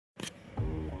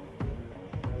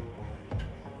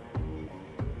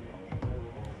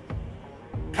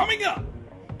Coming up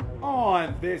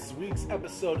on this week's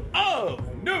episode of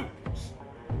News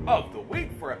of the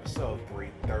Week for episode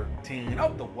 313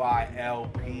 of the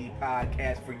YLP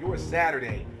podcast for your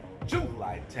Saturday,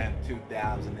 July 10th,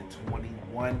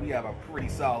 2021. We have a pretty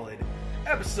solid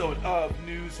episode of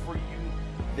news for you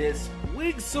this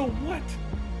week. So what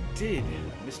did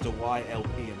Mr.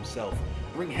 YLP himself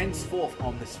bring henceforth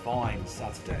on this fine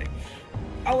Saturday?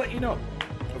 I'll let you know.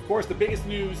 Of course, the biggest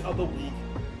news of the week,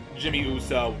 Jimmy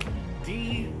Uso,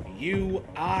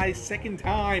 DUI, second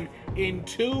time in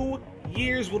 2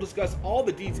 years. We'll discuss all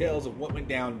the details of what went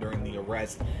down during the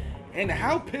arrest and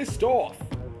how pissed off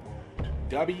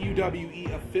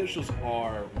WWE officials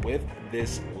are with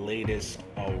this latest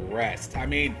arrest. I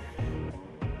mean,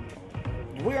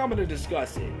 the way I'm going to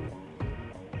discuss it,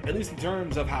 at least in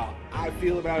terms of how I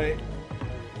feel about it,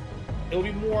 it'll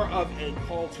be more of a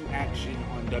call to action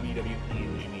on WWE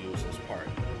and Jimmy Uso's part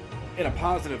in a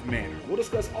positive manner. We'll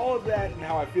discuss all of that and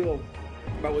how I feel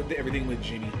about everything with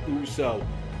Jimmy Uso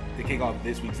to kick off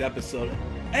this week's episode,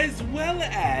 as well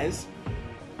as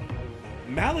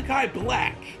Malachi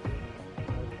Black.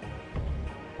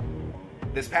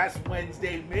 This past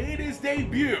Wednesday made his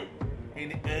debut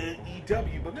in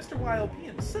AEW, but Mr. YLP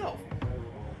himself,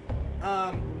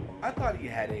 I thought he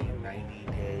had a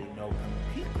 90-day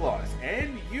no-compete clause,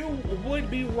 and you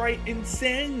would be right in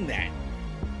saying that.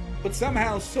 But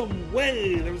somehow, some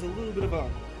way, there was a little bit of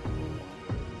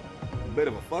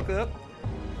a fuck-up,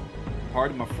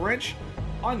 pardon my French,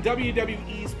 on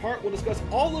WWE's part. We'll discuss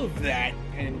all of that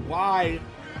and why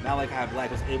Malachi Black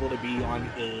was able to be on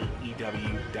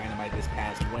AEW Dynamite this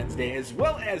past Wednesday, as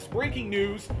well as breaking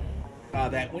news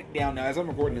that went down. Now, as I'm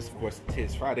recording this, of course,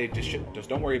 it's Friday. Just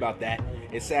don't worry about that.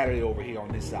 It's Saturday over here on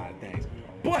this side of things.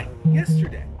 But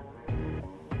yesterday,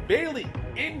 Bayley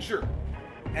injured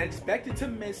and expected to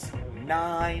miss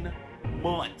 9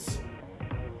 months.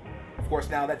 Of course,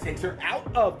 now that takes her out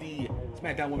of the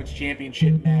SmackDown Women's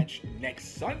Championship match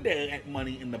next Sunday at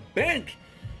Money in the Bank.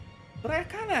 But I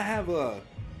kind of have a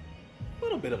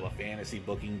little bit of a fantasy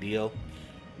booking deal.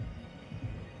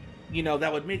 You know,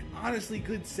 that would make honestly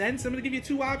good sense. I'm going to give you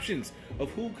 2 options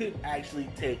of who could actually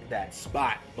take that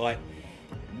spot. But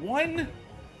one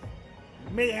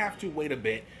may have to wait a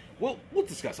bit. We'll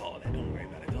discuss all of that. Don't worry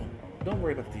about it. Don't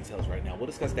worry about the details right now. We'll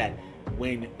discuss that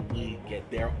when we get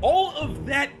there. All of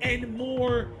that and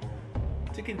more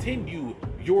to continue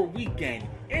your weekend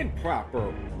in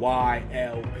proper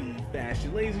YLP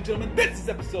fashion. Ladies and gentlemen, this is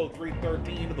episode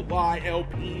 313 of the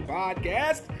YLP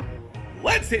podcast.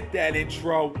 Let's hit that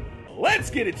intro.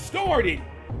 Let's get it started.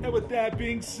 And with that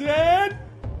being said,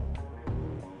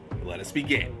 let us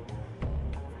begin.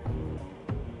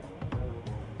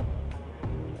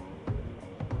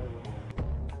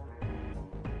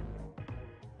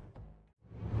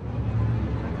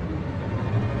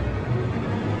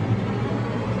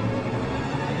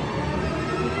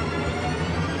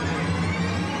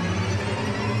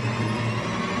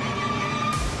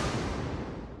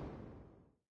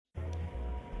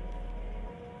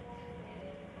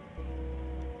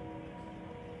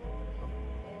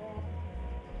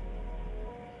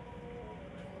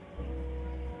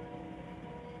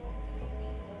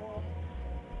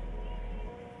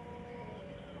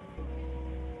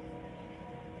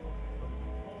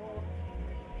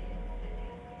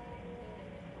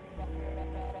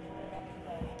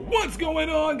 What's going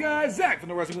on, guys? Zach from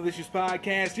the Wrestling Delicious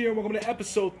Podcast here. Welcome to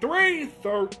episode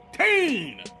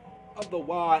 313 of the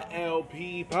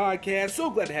YLP Podcast. So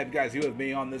glad to have you guys here with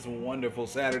me on this wonderful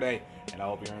Saturday. And I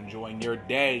hope you're enjoying your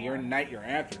day, your night, your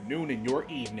afternoon, and your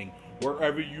evening,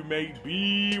 wherever you may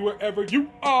be, wherever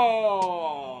you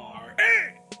are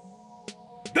in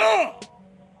the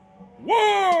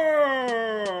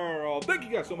world. Thank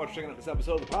you guys so much for checking out this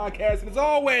episode of the podcast. And as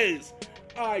always,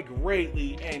 I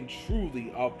greatly and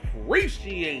truly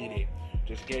appreciate it.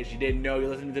 Just in case you didn't know, you're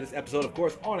listening to this episode, of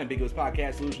course, on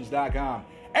AmbiguousPodcastSolutions.com,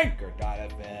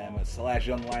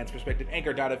 Anchor.fm/Young Lions Perspective,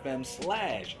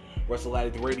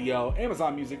 Anchor.fm/WrestleAddict Radio,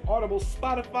 Amazon Music, Audible,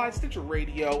 Spotify, Stitcher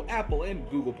Radio, Apple, and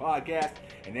Google Podcasts,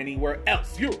 and anywhere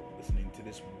else you're listening to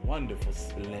this wonderful,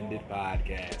 splendid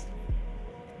podcast.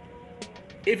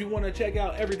 If you want to check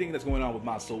out everything that's going on with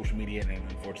my social media, and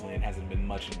unfortunately it hasn't been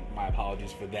much, and my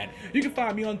apologies for that, you can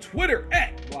find me on Twitter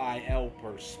at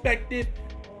YLPerspective,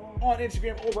 on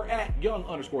Instagram over at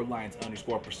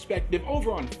Young_Lions_Perspective,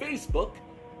 over on Facebook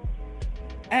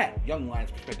at Young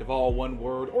Lions Perspective, all one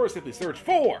word, or simply search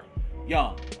for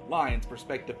Young Lions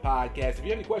Perspective Podcast. If you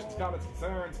have any questions, comments,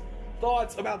 concerns,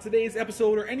 thoughts about today's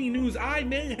episode, or any news I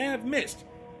may have missed,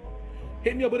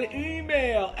 hit me up with an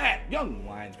email at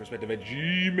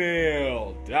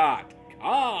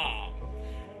younglionsperspective@gmail.com.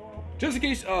 Just in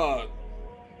case, I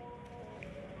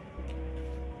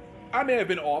may have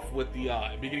been off with the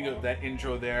beginning of that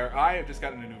intro there. I have just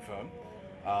gotten a new phone.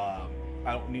 I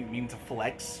don't mean to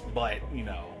flex, but, you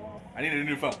know, I needed a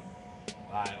new phone.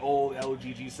 My old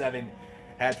LG G7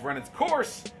 has run its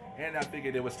course, and I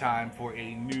figured it was time for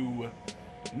a new.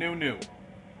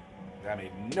 That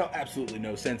made absolutely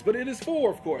no sense, but it is for,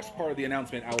 of course, part of the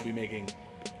announcement I will be making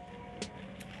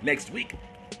next week.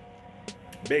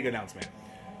 Big announcement.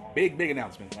 Big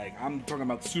announcement. Like, I'm talking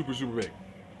about super big.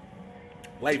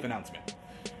 Life announcement.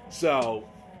 So,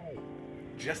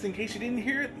 just in case you didn't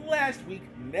hear it last week,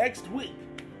 next week,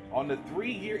 on the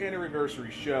 3-year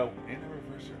anniversary show,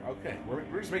 okay, we're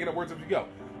just making up words as we go.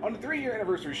 On the 3-year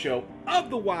anniversary show of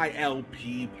the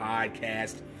YLP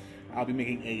podcast, I'll be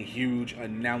making a huge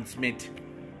announcement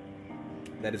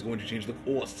that is going to change the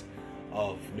course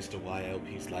of Mr.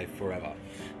 YLP's life forever.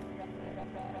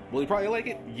 Will you probably like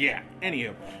it? Yeah.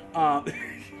 Anywho. But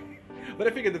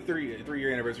I figured the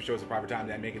 3-year anniversary show is the proper time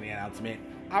that I'm making the announcement.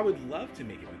 I would love to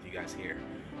make it with you guys here.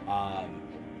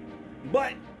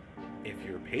 But if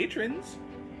you're patrons,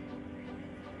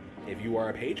 if you are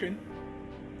a patron,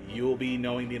 you'll be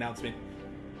knowing the announcement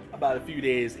about a few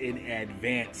days in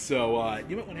advance. So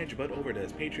you might want to head your butt over to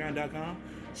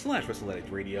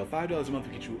patreon.com/WrestleAddictRadio. $5 a month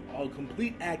will get you all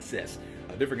complete access,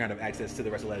 a different kind of access to the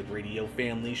WrestleAddict Radio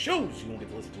family shows you won't get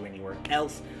to listen to anywhere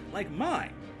else, like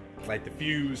mine, like the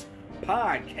Fuse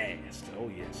podcast. Oh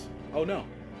yes. Oh no.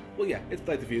 Well, yeah, it's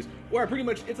like the Fuse, where pretty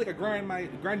much it's like a grinds my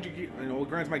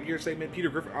gear segment. Peter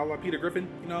Griffin, a la Peter Griffin.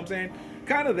 You know what I'm saying?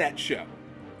 Kind of that show.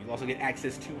 You'll also get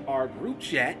access to our group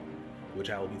chat, which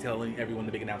I will be telling everyone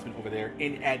the big announcement over there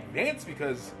in advance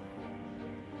because,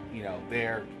 you know,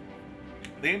 they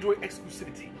enjoy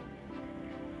exclusivity.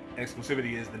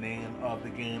 Exclusivity is the name of the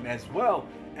game, as well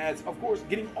as, of course,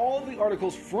 getting all of the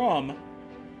articles from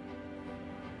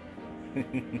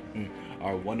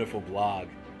our wonderful blog,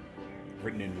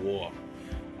 Written in War.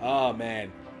 Oh,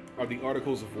 man. Are the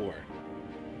articles of war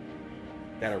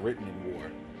that are written in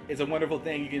war. It's a wonderful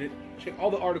thing. You can check all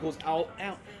the articles out.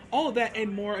 All of that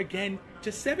and more. Again,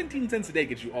 just 17 cents a day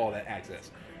gets you all that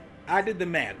access. I did the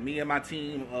math. Me and my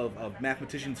team of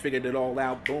mathematicians figured it all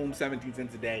out. Boom, 17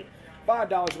 cents a day.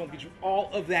 $5 a month gets you all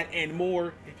of that and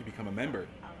more if you become a member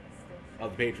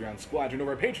of the Patreon Squadron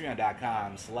over at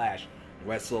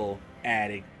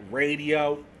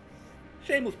patreon.com/WrestleAddictRadio.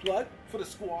 Shameless plug for the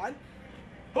squad.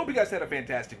 Hope you guys had a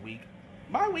fantastic week.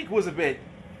 My week was a bit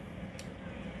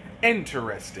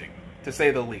interesting, to say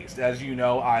the least. As you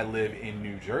know, I live in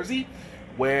New Jersey,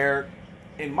 where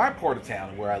in my part of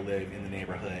town where I live in the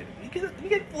neighborhood, you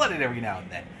get flooded every now and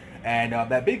then. And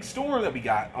that big storm that we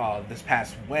got this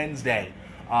past Wednesday,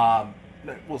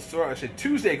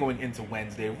 Tuesday going into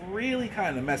Wednesday, really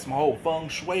kind of messed my whole feng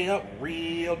shui up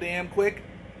real damn quick.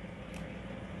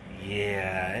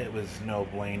 Yeah, it was no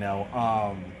bueno.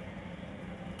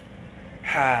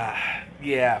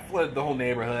 Yeah, flooded the whole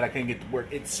neighborhood. I couldn't get to work.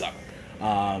 It sucked.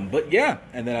 But yeah,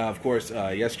 and then of course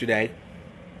yesterday,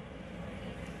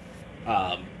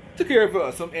 took care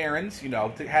of some errands. You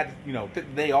know, took the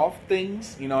day off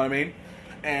things. You know what I mean?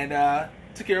 And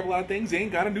took care of a lot of things.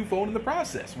 And got a new phone in the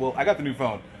process. Well, I got the new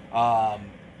phone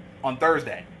on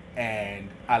Thursday, and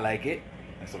I like it.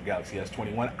 That's a Galaxy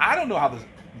S21. I don't know how the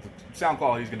sound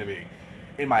quality is going to be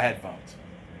in my headphones.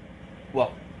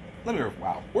 Well,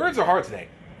 wow, words are hard today.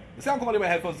 The sound quality of my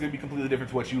headphones is going to be completely different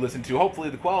to what you listen to. Hopefully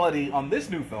the quality on this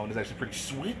new phone is actually pretty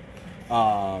sweet.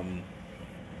 And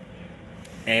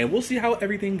we'll see how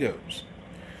everything goes.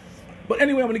 But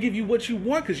anyway, I'm going to give you what you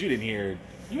want, because you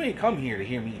ain't come here to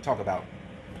hear me talk about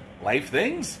life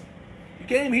things. You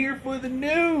came here for the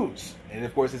news. And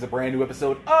of course, it's a brand new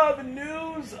episode of the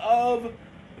News of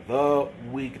the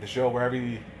Week, the show where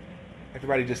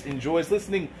everybody just enjoys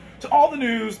listening to all the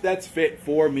news that's fit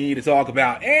for me to talk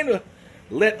about. And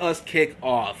let us kick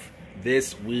off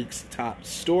this week's top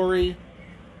story.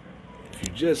 If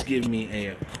you just give me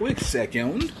a quick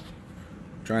second.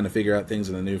 I'm trying to figure out things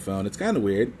on the new phone. It's kind of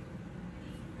weird.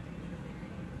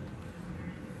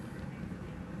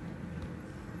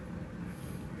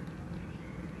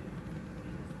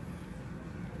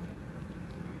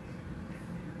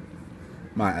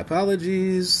 My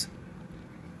apologies.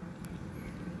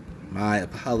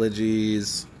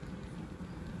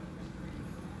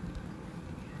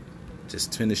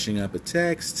 Just finishing up a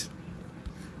text.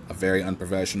 A very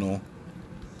unprofessional.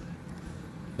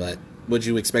 But would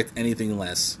you expect anything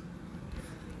less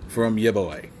from your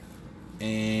boy?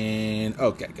 And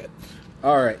okay, good.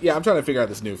 All right, yeah, I'm trying to figure out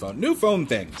this new phone. New phone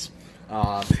things.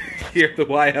 here at the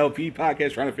YLP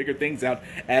podcast, trying to figure things out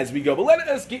as we go. But let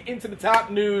us get into the top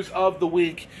news of the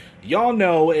week. Y'all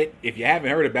know it. If you haven't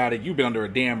heard about it, you've been under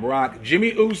a damn rock.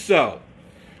 Jimmy Uso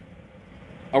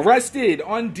arrested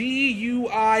on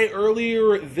DUI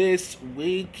earlier this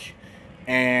week,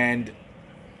 and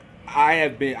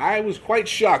I was quite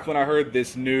shocked when I heard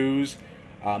this news.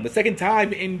 The second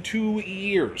time in 2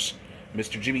 years,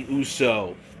 Mr. Jimmy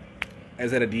Uso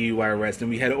has had a DUI arrest, and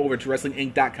we head over to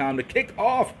WrestlingInc.com to kick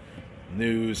off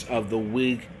news of the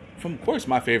week from, of course,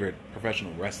 my favorite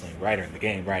professional wrestling writer in the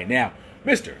game right now,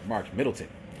 Mr. Mark Middleton.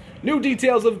 New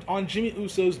details on Jimmy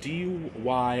Uso's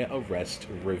DUI arrest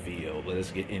revealed. Let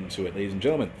us get into it, ladies and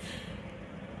gentlemen.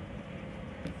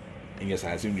 And yes,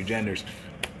 I assume new genders.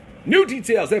 New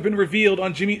details have been revealed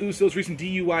on Jimmy Uso's recent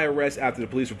DUI arrest after the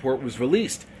police report was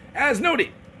released. As noted,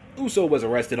 Uso was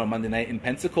arrested on Monday night in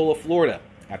Pensacola, Florida,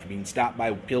 after being stopped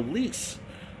by police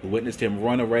who witnessed him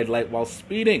run a red light while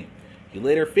speeding. He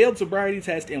later failed sobriety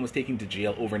test and was taken to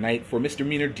jail overnight for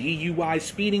misdemeanor DUI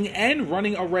speeding and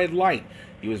running a red light.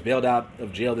 He was bailed out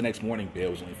of jail the next morning.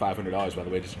 Bail was only $500, by the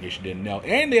way, just in case you didn't know.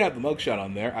 And they have the mugshot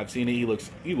on there. I've seen it. He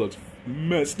looks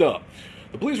messed up.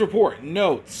 The police report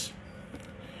notes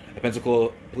a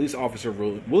Pensacola police officer,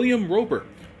 William Roper,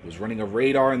 was running a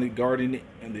radar in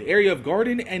the area of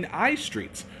Garden and I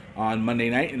Streets on Monday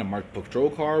night in a marked patrol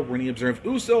car when he observed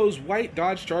Uso's white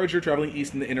Dodge Charger traveling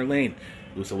east in the inner lane.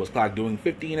 Uso was clocked doing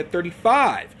 15 at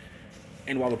 35.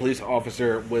 And while the police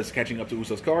officer was catching up to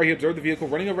Uso's car, he observed the vehicle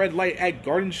running a red light at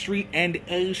Garden Street and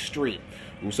A Street.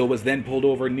 Uso was then pulled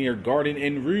over near Garden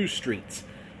and Rue Streets.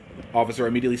 The officer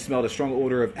immediately smelled a strong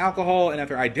odor of alcohol, and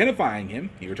after identifying him,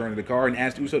 he returned to the car and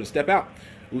asked Uso to step out.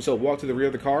 Uso walked to the rear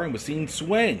of the car and was seen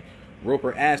swaying.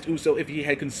 Roper asked Uso if he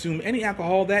had consumed any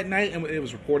alcohol that night, and it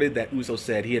was reported that Uso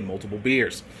said he had multiple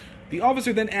beers. The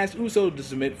officer then asked Uso to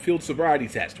submit field sobriety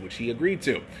test, which he agreed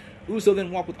to. Uso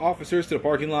then walked with officers to the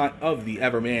parking lot of the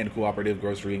Everman Cooperative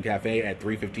Grocery and Cafe at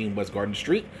 315 West Garden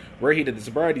Street, where he did the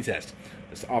sobriety test.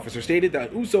 This officer stated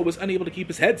that Uso was unable to keep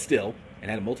his head still and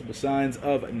had multiple signs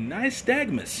of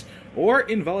nystagmus, or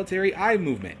involuntary eye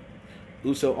movement.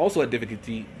 Uso also had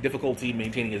difficulty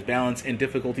maintaining his balance and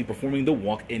difficulty performing the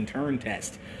walk and turn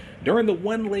test. During the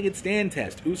one-legged stand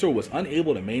test, Uso was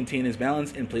unable to maintain his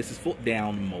balance and place his foot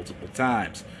down multiple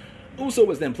times. Uso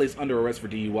was then placed under arrest for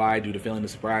DUI due to failing the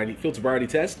field sobriety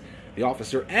test. The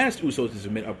officer asked Uso to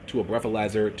submit to a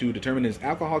breathalyzer to determine his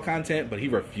alcohol content, but he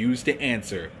refused to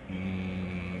answer.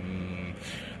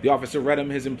 The officer read him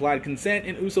his implied consent,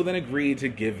 and Uso then agreed to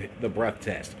give the breath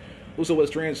test. Uso was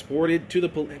transported to the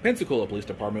Pensacola Police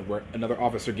Department, where another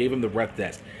officer gave him the breath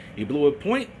test. He blew a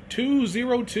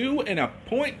 .202 and a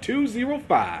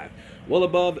 .205, well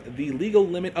above the legal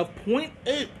limit of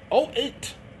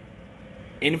 .808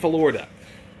 in Florida.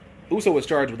 Uso was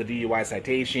charged with a DUI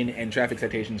citation and traffic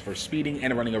citations for speeding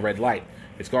and running a red light.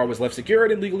 His car was left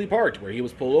secured and legally parked, where he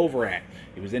was pulled over at.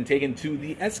 He was then taken to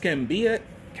the Escambia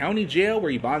County Jail,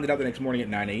 where he bonded out the next morning at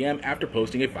 9 a.m. after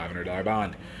posting a $500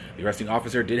 bond. The arresting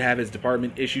officer did have his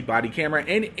department-issued body camera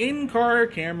and in-car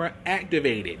camera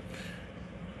activated.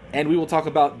 And we will talk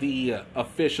about the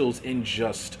officials in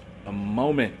just a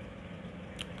moment.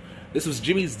 This was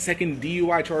Jimmy's second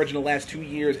DUI charge in the last 2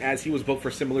 years, as he was booked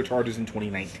for similar charges in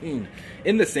 2019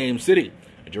 in the same city.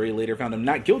 A jury later found him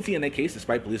not guilty in that case,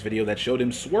 despite police video that showed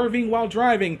him swerving while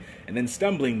driving and then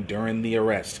stumbling during the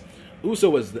arrest. Uso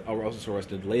was also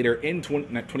arrested later in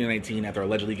 2019 after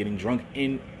allegedly getting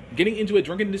into a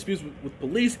drunken dispute with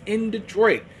police in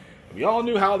Detroit. We all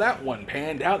knew how that one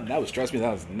panned out, and that was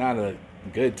not a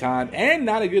good time and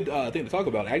not a good thing to talk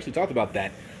about. I actually talked about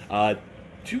that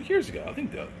 2 years ago, I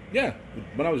think.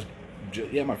 When I was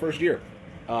my first year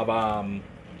of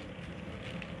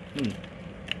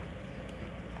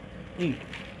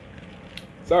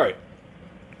Sorry, I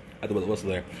had to whistle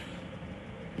there.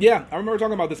 Yeah, I remember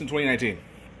talking about this in 2019.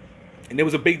 And it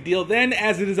was a big deal then,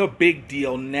 as it is a big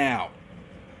deal now.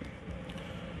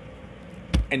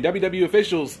 And WWE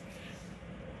officials,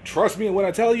 trust me when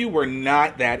I tell you, were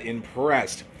not that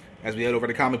impressed. As we head over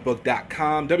to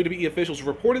comicbook.com, WWE officials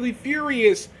were reportedly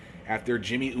furious after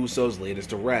Jimmy Uso's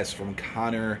latest arrest from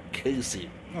Connor Casey.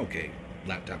 Okay,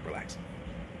 laptop, relax.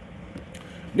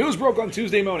 News broke on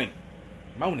Tuesday morning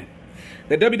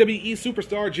that WWE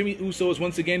superstar Jimmy Uso has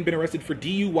once again been arrested for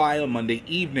DUI on Monday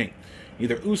evening.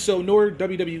 Neither Uso nor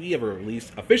WWE ever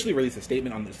officially released a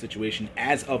statement on the situation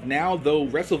as of now, though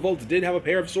WrestleVolt did have a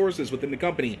pair of sources within the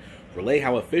company relay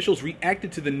how officials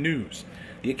reacted to the news.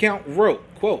 The account wrote,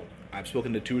 quote, "I've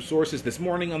spoken to 2 sources this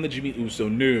morning on the Jimmy Uso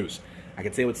news. I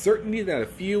can say with certainty that a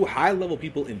few high-level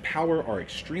people in power are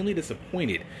extremely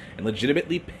disappointed and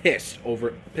legitimately pissed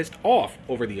off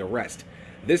over the arrest.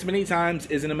 This many times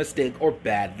isn't a mistake or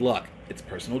bad luck. It's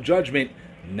personal judgment,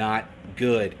 not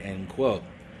good, end quote.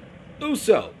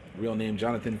 Uso, real name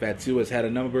Jonathan Fatu, has had a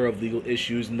number of legal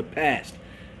issues in the past.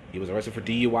 He was arrested for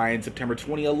DUI in September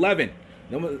 2011.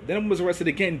 Then was arrested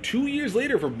again 2 years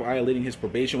later for violating his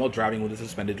probation while driving with a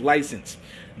suspended license.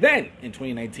 Then, in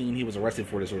 2019, he was arrested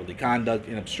for disorderly conduct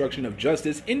and obstruction of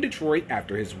justice in Detroit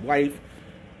after his wife,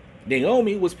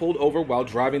 Naomi, was pulled over while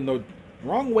driving the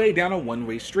wrong way down a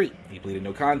one-way street. He pleaded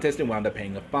no contest and wound up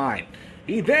paying a fine.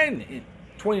 He then, in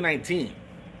 2019,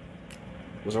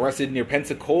 was arrested near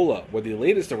Pensacola, where the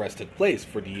latest arrest took place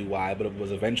for DUI, but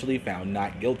was eventually found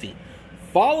not guilty.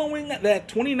 Following that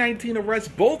 2019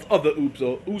 arrest, both of the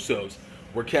Usos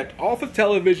were kept off of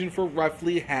television for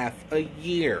roughly half a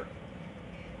year.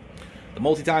 The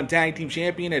multi-time tag team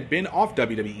champion had been off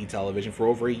WWE television for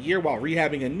over a year while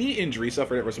rehabbing a knee injury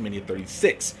suffered at WrestleMania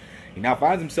 36. He now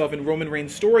finds himself in Roman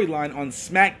Reigns' storyline on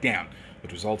SmackDown,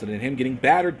 which resulted in him getting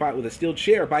battered with a steel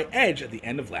chair by Edge at the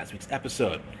end of last week's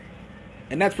episode.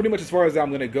 And that's pretty much as far as I'm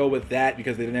going to go with that,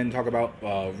 because they then talk about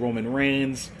Roman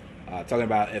Reigns, talking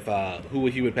about if who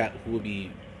would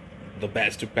be the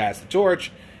best to pass the torch,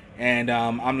 and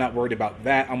I'm not worried about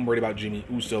that. I'm worried about Jimmy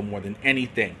Uso more than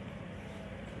anything.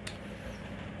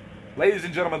 Ladies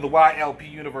and gentlemen of the YLP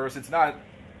universe, it's not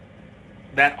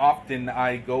that often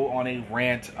I go on a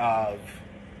rant of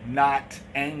not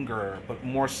anger, but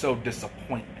more so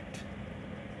disappointment.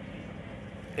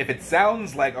 If it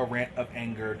sounds like a rant of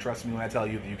anger, trust me when I tell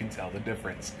you that you can tell the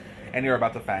difference. And you're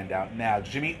about to find out now.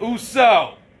 Jimmy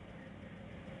Uso!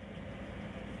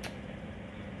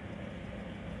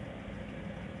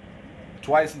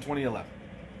 Twice in 2011.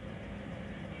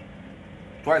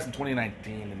 Twice in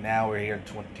 2019, and now we're here in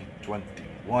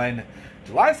 2021.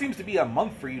 July seems to be a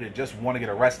month for you to just want to get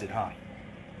arrested, huh?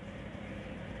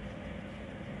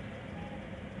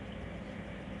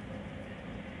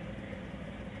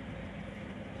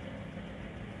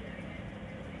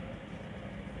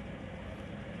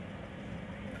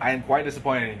 I am quite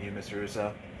disappointed in you, Mr.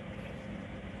 Uso.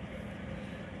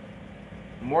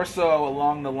 More so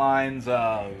along the lines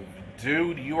of,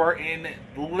 dude, you are in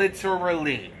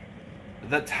literally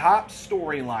the top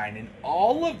storyline in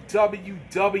all of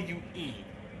WWE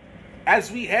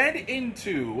as we head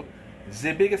into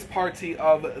the biggest party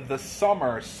of the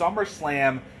summer,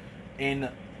 SummerSlam in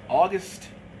August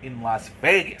in Las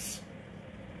Vegas.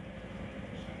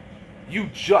 You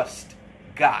just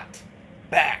got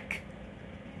back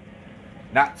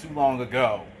not too long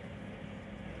ago,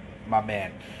 my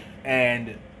man.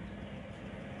 And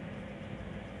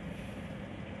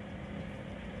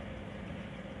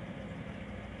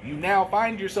you now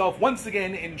find yourself once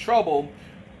again in trouble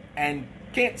and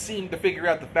can't seem to figure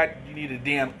out the fact that you need a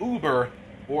damn Uber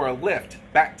or a Lyft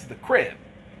back to the crib.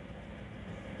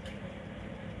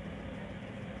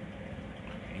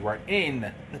 You are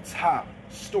in the top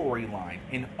storyline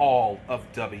in all of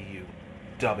WWE,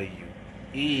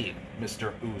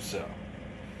 Mr. Uso.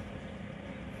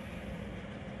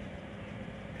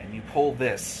 And you pull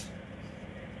this.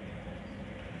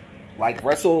 Like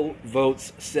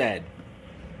WrestleVotes said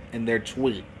in their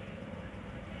tweet.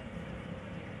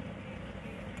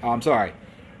 I'm sorry.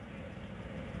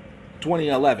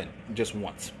 2011, just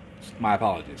once. My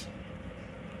apologies.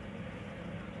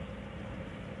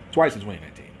 Twice in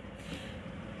 2019.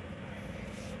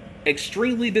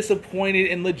 Extremely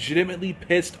disappointed and legitimately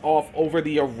pissed off over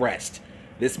the arrest.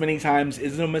 This many times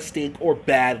isn't a mistake or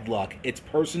bad luck. It's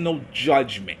personal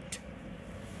judgment.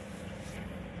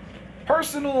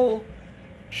 Personal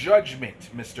judgment,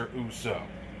 Mr. Uso.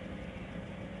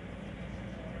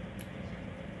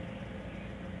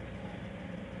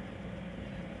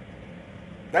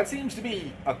 That seems to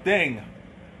be a thing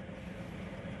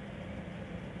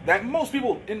that most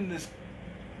people in this,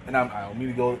 and I don't mean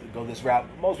to go this route,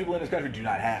 most people in this country do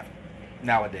not have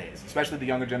nowadays, especially the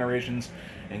younger generations,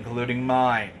 including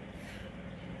mine.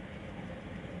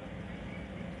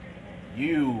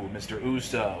 You, Mr.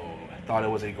 Uso, thought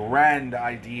it was a grand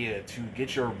idea to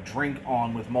get your drink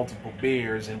on with multiple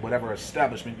beers in whatever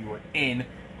establishment you were in,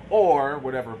 or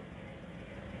whatever,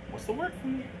 what's the word for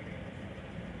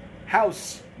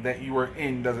house that you were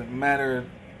in. Doesn't matter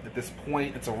at this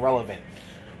point, it's irrelevant.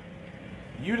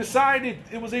 You decided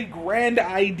it was a grand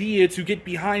idea to get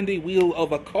behind a wheel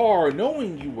of a car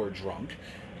knowing you were drunk,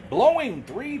 blowing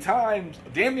 3 times,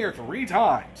 damn near 3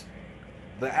 times,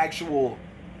 the actual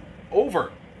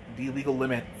over the legal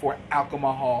limit for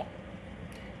alcohol.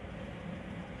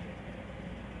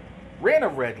 Ran a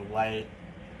red light,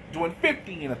 doing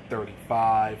 50 and a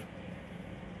 35.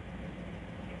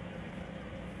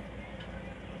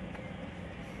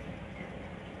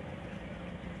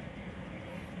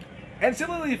 and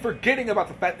simply forgetting about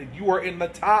the fact that you are in the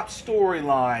top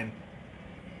storyline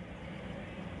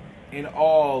in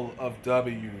all of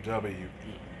WWE.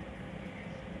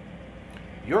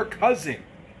 Your cousin,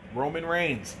 Roman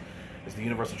Reigns, is the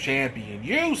Universal Champion.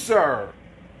 You, sir,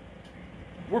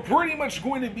 were pretty much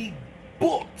going to be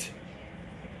booked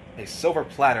a silver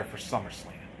platter for SummerSlam.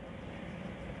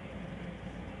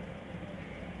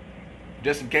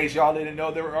 Just in case y'all didn't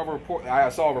know, there were a report. I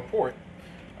saw a report,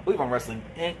 I believe on Wrestling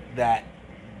Inc., that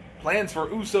plans for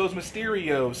Usos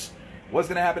Mysterios was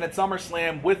going to happen at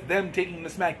SummerSlam with them taking the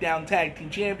SmackDown Tag Team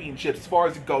Championships. As far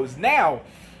as it goes now,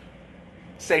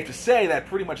 safe to say that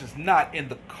pretty much is not in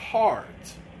the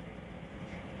cards.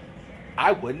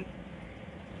 I wouldn't.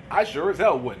 I sure as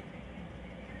hell wouldn't.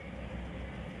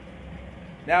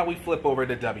 Now we flip over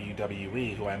to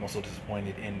WWE, who I'm also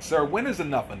disappointed in. Sir, when is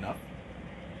enough enough?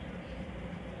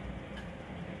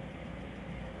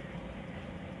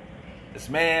 This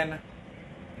man,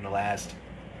 in the last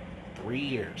 3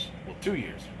 years, well, 2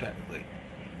 years, technically,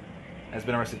 has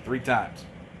been arrested 3 times.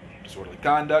 Disorderly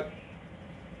conduct,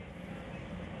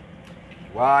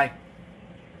 DUI,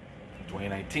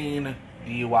 2019,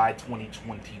 DUI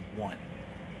 2021.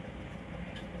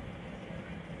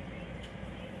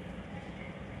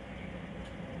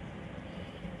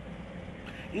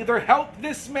 Either help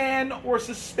this man or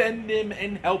suspend him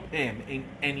and help him in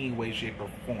any way, shape, or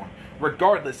form.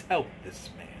 Regardless, help this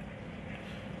man.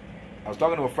 I was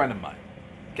talking to a friend of mine.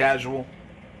 Casual.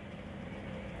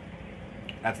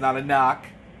 That's not a knock.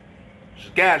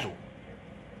 Just casual.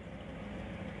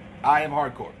 I am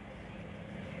hardcore.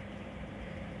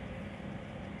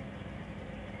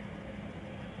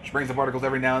 She brings up articles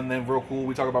every now and then, real cool.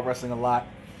 We talk about wrestling a lot.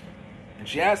 And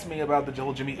she asked me about the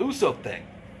whole Jimmy Uso thing.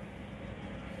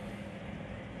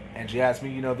 And she asked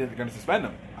me, you know, they're going to suspend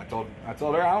him. I told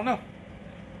her, I don't know.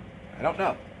 I don't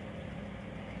know.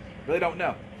 Really don't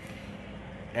know.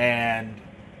 And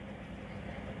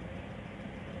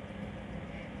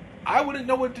I wouldn't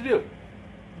know what to do.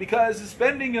 Because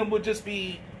suspending him would just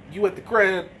be you at the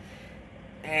crib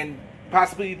and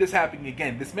possibly this happening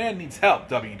again. This man needs help,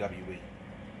 WWE.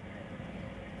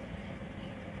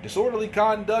 Disorderly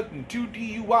conduct and 2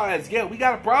 DUIs. Yeah, we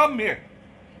got a problem here.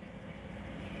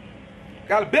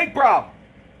 Got a big problem.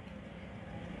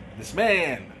 This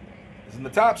man is in the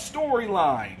top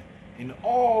storyline in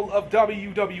all of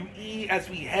WWE as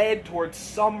we head towards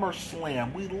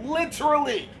SummerSlam. We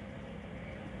literally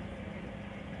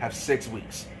have 6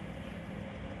 weeks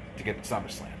to get to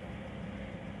SummerSlam.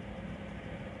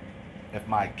 If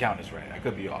my count is right. I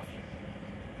could be off.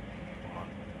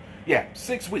 Yeah,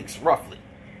 6 weeks, roughly.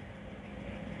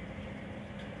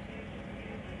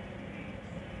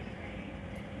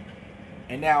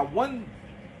 And now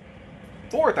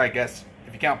 1/4, I guess,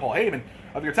 if you count Paul Heyman,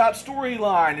 of your top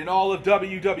storyline in all of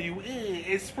WWE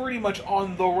is pretty much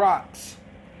on the rocks.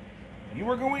 You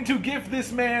are going to give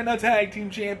this man a tag team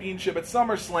championship at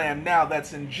SummerSlam. Now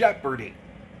that's in jeopardy.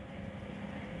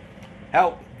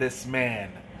 Help this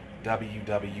man,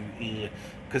 WWE.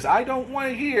 Because I don't want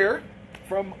to hear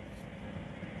from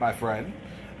my friend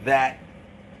that,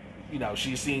 you know,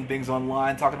 she's seeing things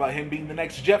online talking about him being the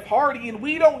next Jeff Hardy, and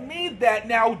we don't need that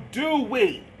now, do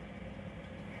we?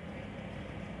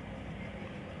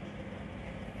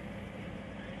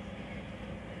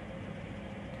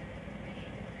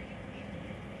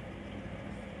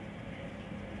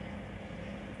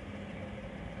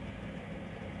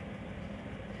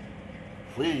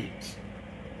 Please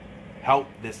help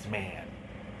this man,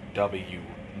 WWE.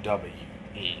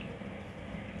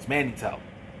 This man needs help.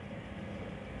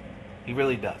 He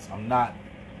really does. I'm not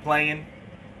playing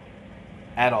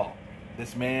at all.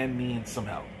 This man needs some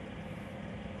help.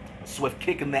 A swift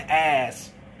kick in the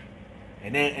ass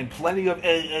and plenty of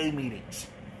AA meetings.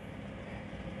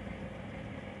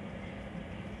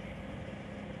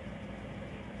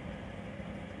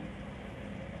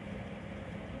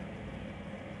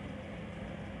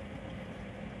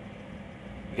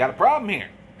 We got a problem here.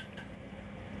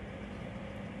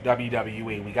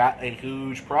 WWE, we got a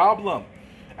huge problem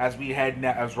as we're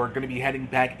going to be heading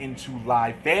back into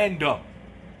live fandom.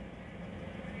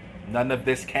 None of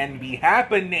this can be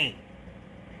happening.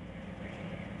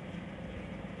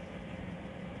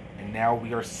 And now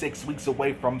we are 6 weeks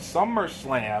away from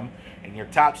SummerSlam, and your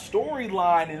top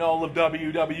storyline in all of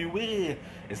WWE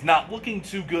is not looking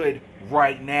too good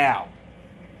right now.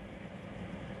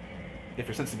 If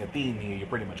you're sensing a theme here, you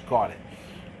pretty much caught it.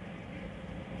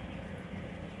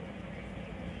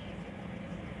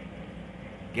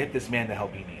 Get this man the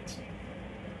help he needs.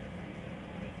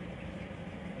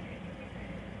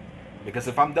 Because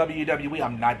if I'm WWE,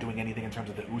 I'm not doing anything in terms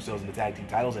of the Usos and the tag team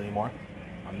titles anymore.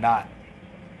 I'm not.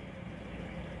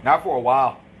 Not for a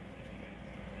while.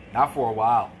 Not for a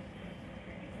while.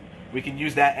 We can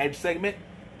use that Edge segment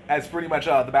as pretty much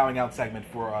the bowing out segment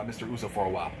for Mr. Uso for a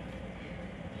while.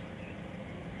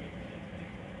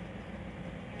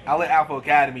 I'll let Alpha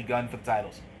Academy gun for the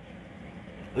titles.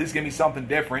 At least give me something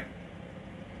different.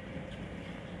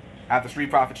 Have the Street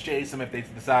Profits chase them if they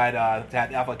decide to have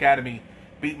the Alpha Academy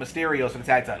beat Mysterios for the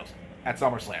tag titles at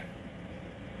SummerSlam.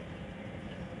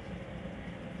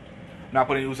 I'm not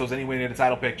putting Usos anywhere near the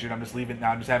title picture. I'm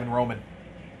just having Roman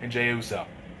and Jey Uso.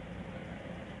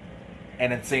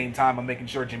 And at the same time, I'm making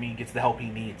sure Jimmy gets the help he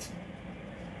needs.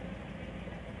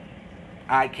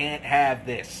 I can't have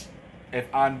this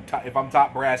if I'm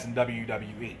top brass in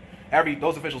WWE.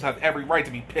 Those officials have every right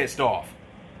to be pissed off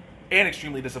and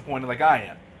extremely disappointed like I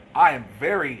am. I am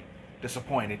very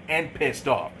disappointed and pissed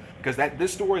off because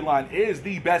this storyline is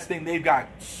the best thing they've got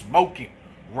smoking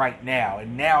right now.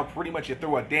 And now pretty much you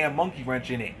throw a damn monkey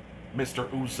wrench in it, Mr.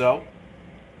 Uso.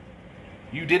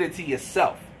 You did it to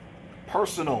yourself.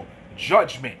 Personal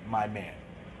judgment, my man.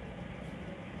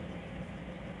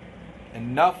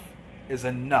 Enough is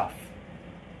enough.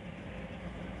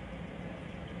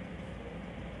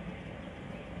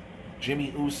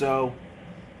 Jimmy Uso,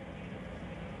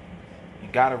 you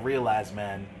gotta realize,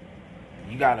 man,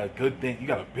 you got a good thing, you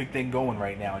got a big thing going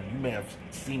right now, and you may have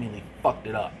seemingly fucked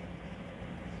it up.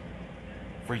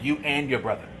 For you and your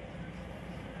brother.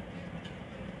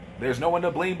 There's no one to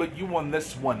blame but you on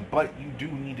this one, but you do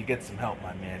need to get some help,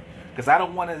 my man. Because I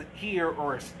don't want to hear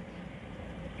or,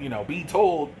 be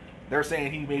told they're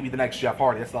saying he may be the next Jeff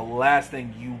Hardy. That's the last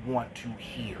thing you want to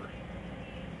hear.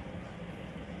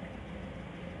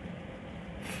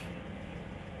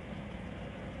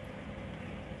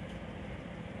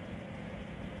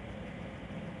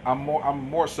 I'm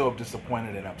more so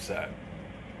disappointed and upset.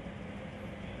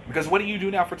 Because what do you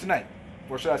do now for tonight?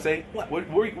 Or should I say, what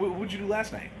did you do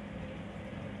last night?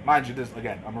 Mind you,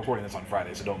 again, I'm recording this on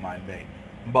Friday, so don't mind me.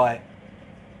 But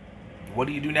what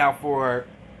do you do now for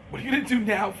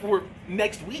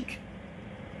next week?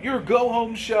 Your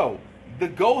go-home show. The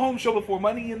go-home show before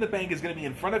Money in the Bank is going to be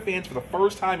in front of fans for the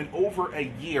first time in over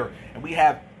a year. And we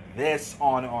have this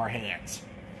on our hands.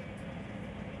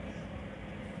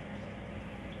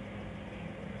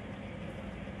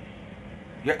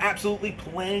 You're absolutely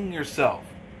playing yourself,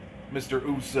 Mr.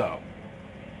 Uso.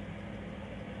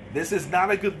 This is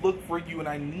not a good look for you, and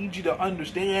I need you to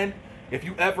understand, if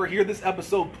you ever hear this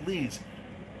episode, please,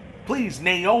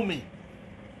 Naomi.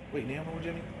 Wait, Naomi with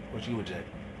Jimmy? Or she with Jay?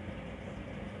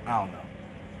 I don't know.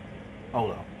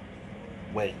 Hold on.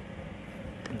 Wait.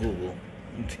 Google.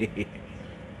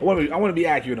 I want to be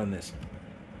accurate on this.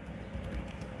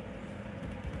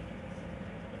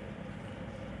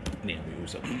 Naomi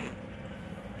Uso.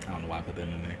 I don't know why I put that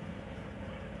in there.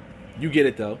 You get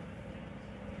it, though.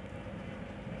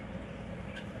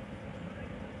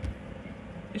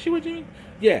 Is she with Jimmy?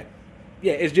 Yeah.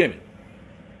 Yeah, it's Jimmy.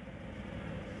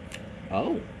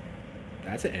 Oh.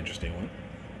 That's an interesting one.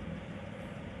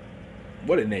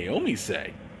 What did Naomi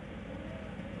say?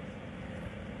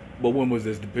 But when was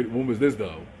this,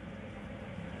 though?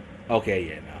 Okay,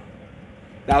 yeah, no.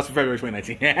 That was for February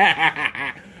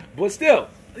 2019. But still,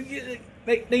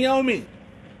 Naomi.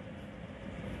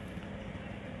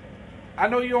 I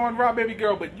know you're on Raw, baby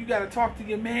girl, but you gotta talk to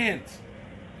your mans.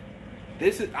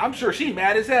 I'm sure she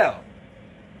mad as hell.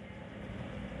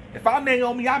 If I'm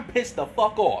Naomi, I'm pissed the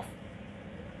fuck off.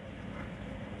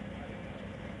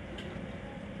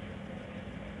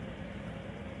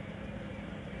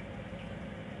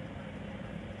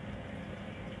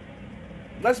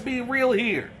 Let's be real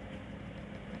here.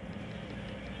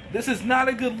 This is not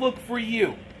a good look for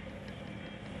you.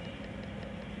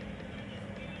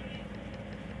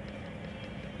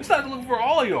 It's not a good look for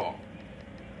all of y'all.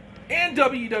 And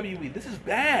WWE. This is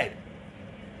bad.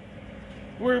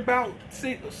 We're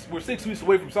 6 weeks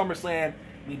away from SummerSlam.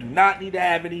 We do not need to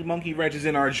have any monkey wrenches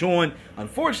in our joint.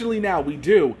 Unfortunately, now we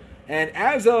do. And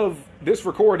as of this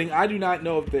recording, I do not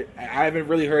know if I haven't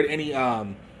really heard any, I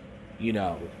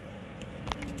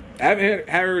haven't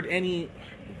heard any,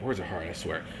 words are hard, I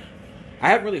swear. I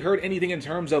haven't really heard anything in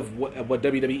terms of what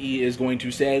WWE is going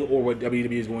to say or what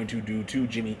WWE is going to do to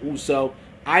Jimmy Uso.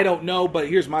 I don't know, but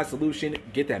here's my solution.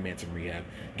 Get that man some rehab.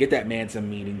 Get that man some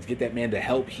meetings. Get that man the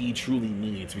help he truly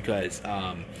needs. Because,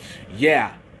 I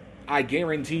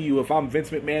guarantee you, if I'm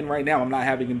Vince McMahon right now, I'm not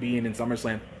having him be in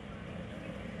SummerSlam.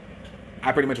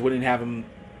 I pretty much wouldn't have him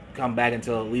come back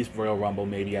until at least Royal Rumble,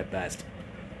 maybe at best.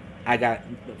 I got,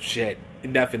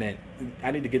 indefinite. I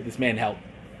need to get this man help.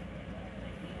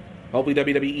 Hopefully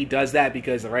WWE does that,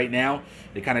 because right now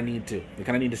they kind of need to. They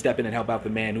kind of need to step in and help out the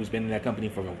man who's been in that company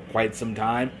for quite some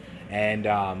time. And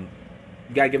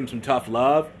You got to give him some tough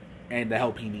love and the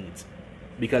help he needs.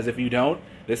 Because if you don't,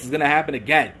 this is going to happen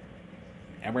again.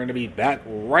 And we're going to be back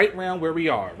right around where we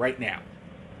are right now.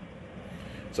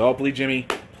 So hopefully, Jimmy,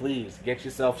 please get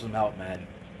yourself some help, man.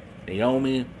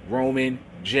 Naomi, Roman,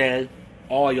 Jay,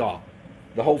 all y'all.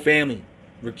 The whole family.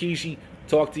 Rikishi,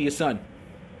 talk to your son.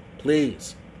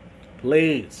 Please.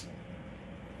 Please.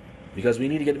 Because we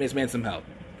need to get this man some help.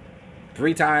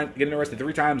 3 times, getting arrested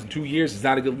 3 times in 2 years is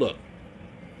not a good look.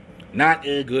 Not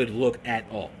a good look at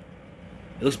all.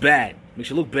 It looks bad. Makes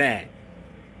you look bad.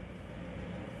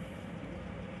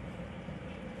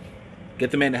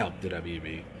 Get the man to help, the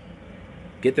WWE.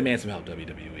 Get the man some help,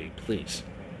 WWE. Please.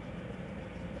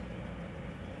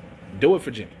 Do it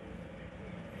for Jimmy.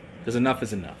 Because enough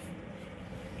is enough.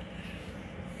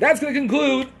 That's going to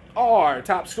conclude our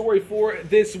top story for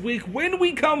this week. When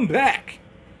we come back,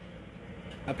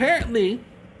 apparently,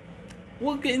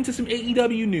 we'll get into some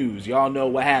AEW news. Y'all know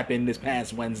what happened this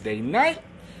past Wednesday night.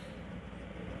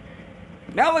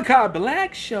 Malachi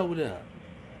Black showed up.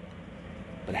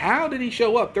 But how did he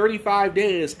show up 35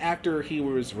 days after he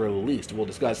was released? We'll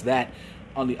discuss that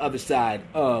on the other side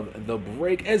of the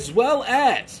break, as well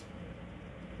as...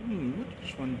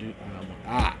 which one do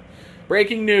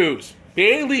breaking news.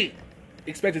 Bayley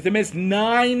expected to miss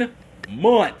 9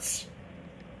 months.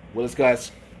 We'll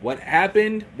discuss what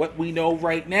happened, what we know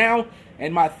right now,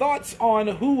 and my thoughts on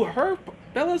who her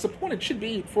Bella's opponent should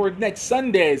be for next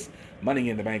Sunday's Money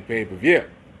in the Bank pay-per-view.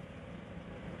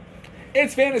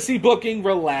 It's fantasy booking,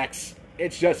 relax.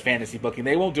 It's just fantasy booking.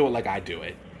 They won't do it like I do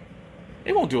it.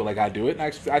 They won't do it like I do it, and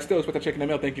I still expect to check in the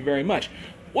mail. Thank you very much.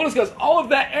 We'll discuss all of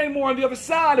that and more on the other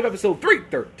side of episode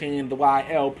 313 of the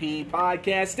YLP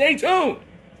podcast. Stay tuned.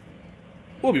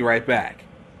 We'll be right back.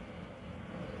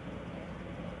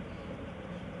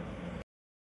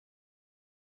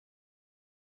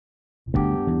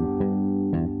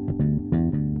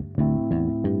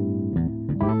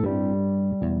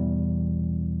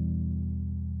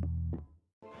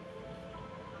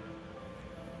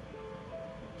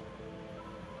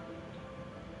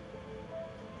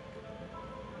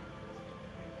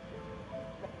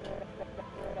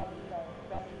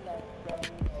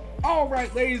 All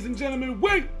right, ladies and gentlemen,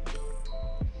 we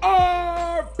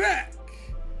are back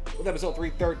with episode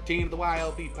 313 of the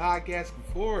YLP podcast.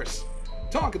 Of course,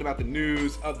 talking about the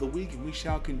news of the week, and we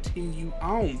shall continue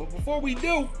on. But before we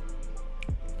do,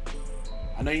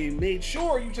 I know you made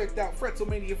sure you checked out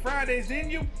Fretzelmania Fridays,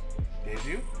 didn't you? Did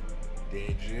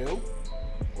you?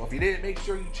 Well, if you didn't, make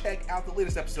sure you check out the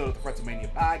latest episode of the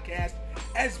Fretzelmania podcast,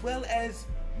 as well as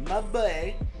my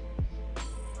boy,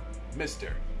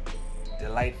 Mr.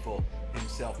 Delightful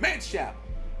himself, Mance Chapel.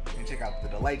 And check out the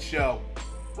Delight Show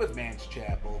with Mance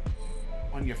Chapel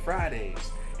on your Fridays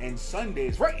and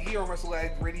Sundays right here on Wrestle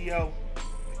Addict Radio, the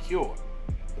cure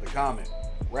for the common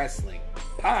wrestling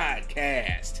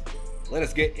podcast. Let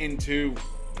us get into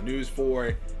the news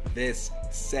for this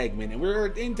segment. And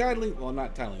we're entitling, well,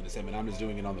 not titling the segment, I'm just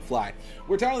doing it on the fly.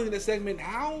 We're titling this segment,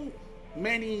 how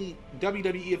many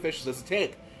WWE officials does it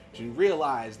take to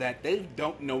realize that they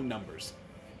don't know numbers?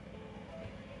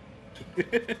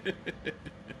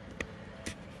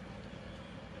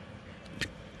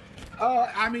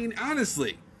 I mean,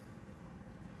 honestly,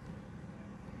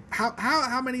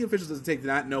 how many officials does it take to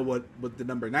not know what the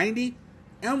number 90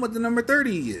 and what the number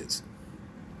 30 is?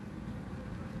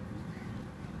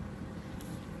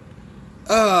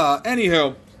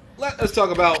 Anyhow, let us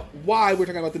talk about why we're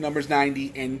talking about the numbers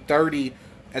 90 and 30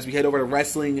 as we head over to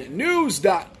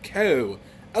WrestlingNews.co.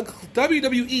 A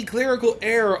WWE clerical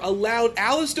error allowed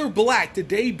Aleister Black to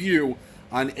debut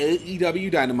on AEW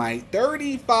Dynamite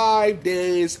 35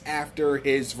 days after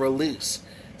his release.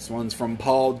 This one's from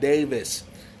Paul Davis.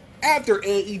 After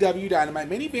AEW Dynamite,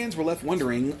 many fans were left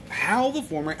wondering how the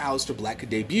former Aleister Black could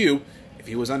debut if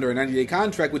he was under a 90-day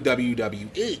contract with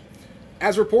WWE.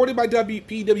 As reported by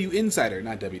PW Insider,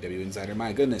 not WW Insider,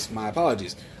 my goodness, my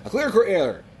apologies, a clerical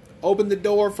error opened the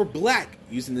door for Black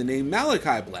using the name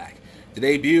Malachi Black to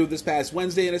debut this past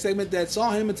Wednesday in a segment that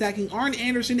saw him attacking Arn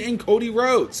Anderson and Cody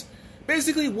Rhodes.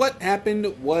 Basically, what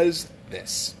happened was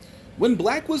this. When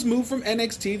Black was moved from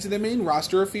NXT to the main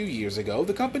roster a few years ago,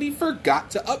 the company forgot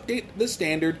to update the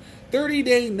standard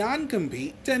 30-day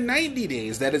non-compete to 90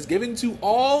 days that is given to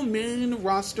all main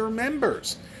roster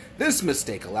members. This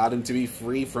mistake allowed him to be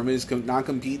free from his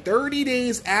non-compete 30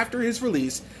 days after his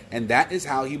release, and that is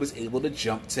how he was able to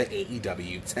jump to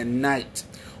AEW tonight.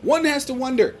 One has to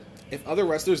wonder if other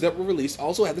wrestlers that were released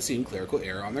also had the same clerical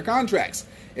error on their contracts.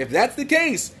 If that's the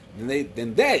case,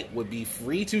 then they would be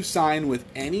free to sign with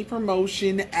any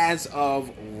promotion as of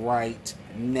right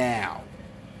now.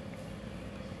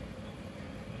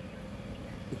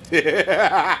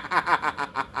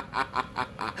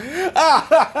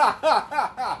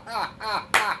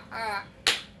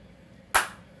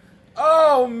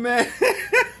 Oh man.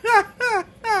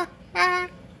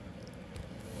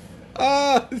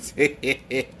 Oh,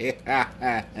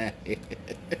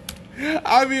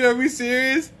 I mean, are we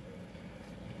serious?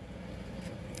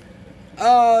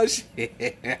 Oh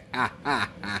shit.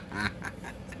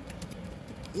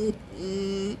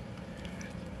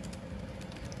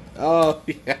 Oh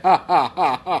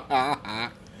yeah.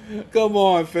 Come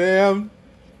on, fam.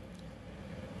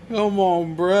 Come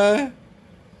on, bruh.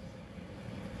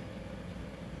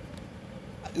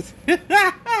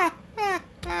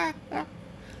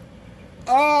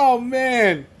 Oh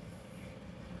man.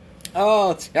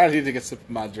 Oh, I need to get a sip of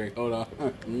my drink. Hold on.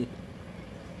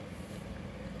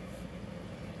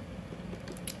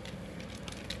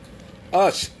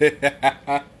 Oh shit.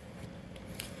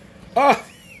 Oh.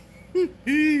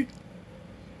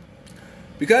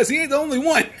 Because he ain't the only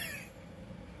one.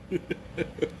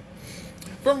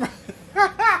 From my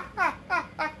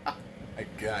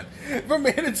God. From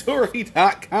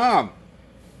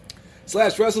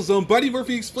mandatory.com/WrestleZone, Buddy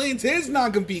Murphy explains his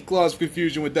non-compete clause for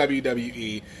confusion with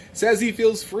WWE. Says he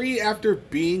feels free after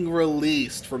being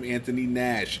released from Anthony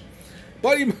Nash.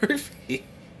 Buddy Murphy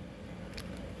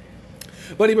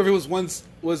was one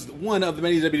of the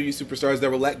many WWE superstars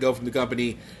that were let go from the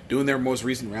company during their most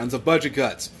recent rounds of budget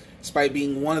cuts. Despite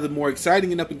being one of the more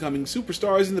exciting and up-and-coming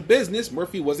superstars in the business,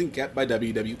 Murphy wasn't kept by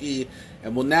WWE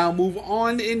and will now move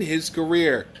on in his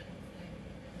career.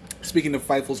 Speaking of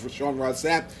Fightful's Sean Ross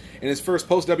Sapp, in his first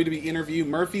post-WWE interview,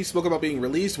 Murphy spoke about being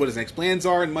released, what his next plans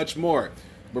are, and much more.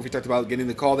 Murphy talked about getting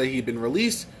the call that he had been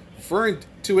released, referring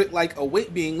to it like a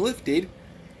weight being lifted.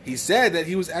 He said that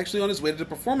he was actually on his way to the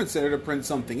Performance Center to print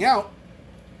something out,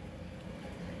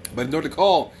 but ignored the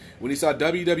call when he saw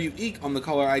WWE on the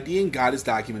caller ID and got his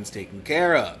documents taken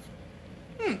care of.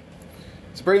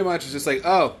 So pretty much it's just like,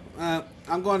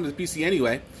 I'm going to the PC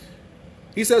anyway.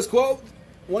 He says, quote,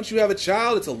 once you have a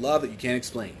child, it's a love that you can't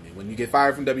explain. And when you get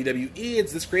fired from WWE,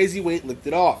 it's this crazy weight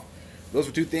lifted off. Those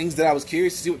were two things that I was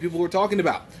curious to see what people were talking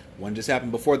about. One just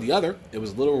happened before the other. It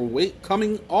was a little weight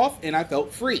coming off, and I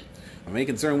felt free. My main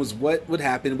concern was what would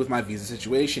happen with my visa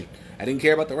situation. I didn't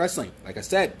care about the wrestling. Like I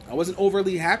said, I wasn't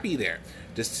overly happy there,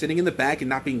 just sitting in the back and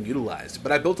not being utilized.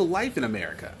 But I built a life in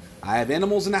America. I have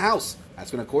animals in the house. I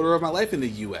spent a quarter of my life in the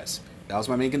U.S. That was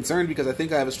my main concern because I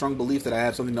think I have a strong belief that I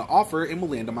have something to offer and will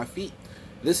land on my feet.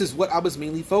 This is what I was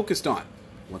mainly focused on.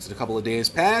 Once a couple of days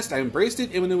passed, I embraced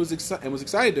it and was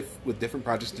excited with different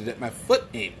projects to get my foot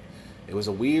in. It was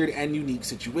a weird and unique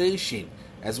situation,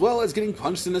 as well as getting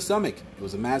punched in the stomach. It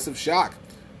was a massive shock,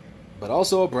 but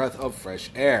also a breath of fresh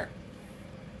air.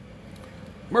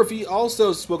 Murphy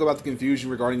also spoke about the confusion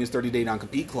regarding his 30-day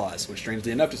non-compete clause, which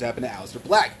strangely enough just happened to Aleister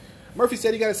Black. Murphy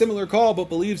said he got a similar call, but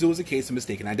believes it was a case of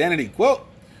mistaken identity. Quote,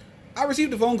 I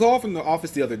received a phone call from the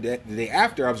office the day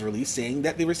after I was released saying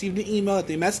that they received an email that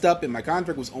they messed up and my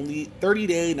contract was only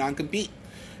 30-day non-compete,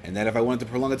 and that if I wanted to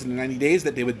prolong it to the 90 days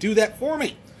that they would do that for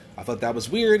me. I thought that was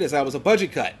weird as I was a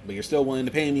budget cut, but you're still willing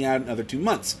to pay me out another 2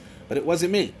 months. But it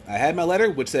wasn't me. I had my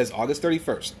letter, which says August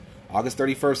 31st. August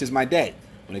 31st is my day.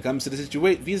 When it comes to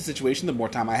the visa situation, the more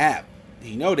time I have.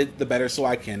 He noted, the better so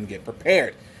I can get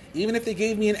prepared. Even if they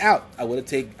gave me an out, I would have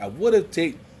take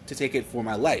it for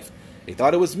my life. They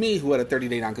thought it was me who had a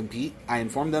 30-day non-compete. I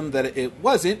informed them that it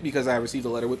wasn't because I received a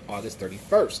letter with August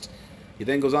 31st. He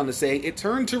then goes on to say, it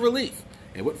turned to relief.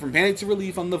 It went from panic to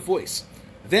relief on The Voice.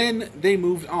 Then they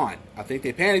moved on. I think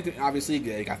they panicked and obviously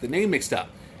they got the name mixed up.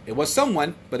 It was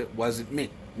someone, but it wasn't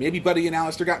me. Maybe Buddy and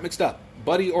Aleister got mixed up.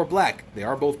 Buddy or Black, they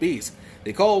are both B's.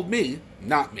 They called me,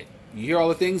 not me. You hear all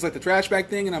the things like the trash bag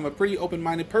thing, and I'm a pretty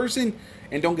open-minded person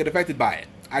and don't get affected by it.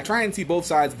 I try and see both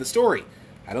sides of the story.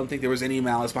 I don't think there was any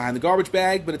malice behind the garbage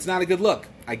bag, but it's not a good look.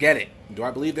 I get it. Do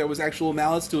I believe there was actual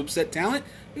malice to upset talent?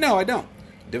 No, I don't.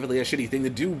 Definitely a shitty thing to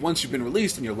do once you've been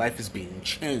released and your life is being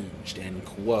changed, end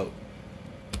quote.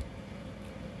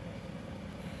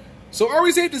 So are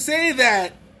we safe to say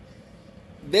that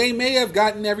they may have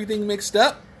gotten everything mixed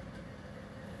up?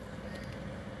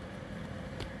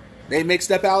 They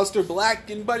mixed up Aleister Black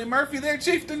and Buddy Murphy there,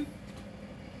 Chieftain?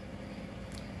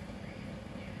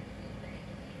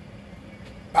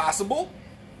 Possible.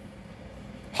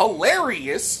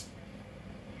 Hilarious.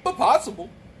 But possible.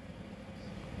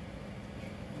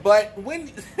 But when...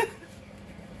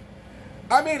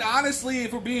 I mean, honestly,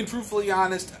 if we're being truthfully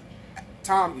honest,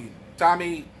 Tommy,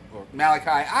 or Malachi,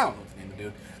 I don't know the name of the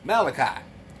dude. Malachi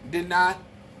did not...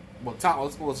 Well,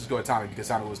 let's just go with Tommy because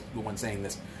Tommy was the one saying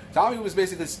this. Tommy N was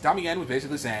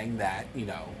basically saying that,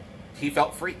 he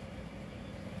felt free.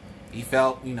 He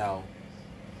felt,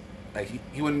 Like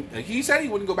he wouldn't. Like he said he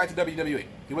wouldn't go back to WWE.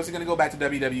 He wasn't going to go back to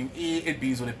WWE. It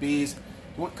bees what it bees.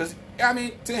 Because I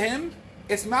mean, to him,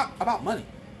 it's not about money.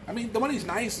 I mean, the money's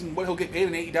nice, and what he'll get paid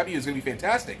in AEW is going to be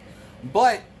fantastic.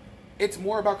 But it's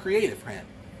more about creative for him.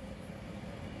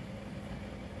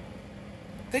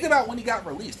 Think about when he got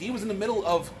released. He was in the middle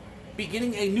of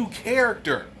beginning a new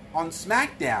character on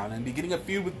SmackDown and beginning a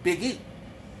feud with Big E.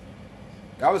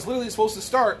 That was literally supposed to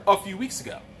start a few weeks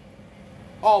ago.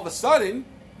 All of a sudden,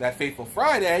 that fateful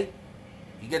Friday,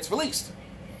 he gets released.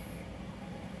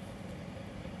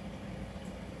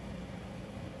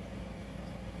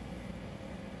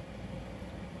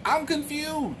 I'm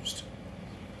confused.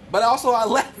 But also, I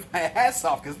laughed my ass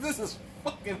off because this is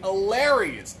fucking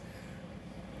hilarious.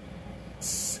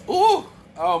 Ooh.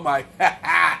 Oh my.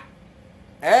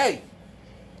 Hey.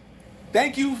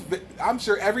 Thank you. I'm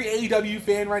sure every AEW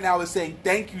fan right now is saying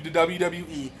thank you to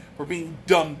WWE for being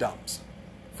dum-dums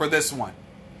for this one.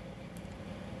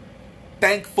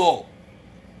 Thankful.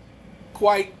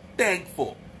 Quite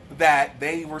thankful that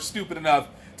they were stupid enough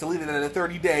to leave it at a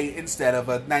 30-day instead of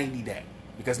a 90-day.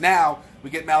 Because now we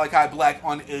get Malachi Black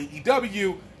on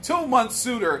AEW 2 months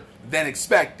sooner than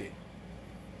expected.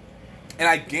 And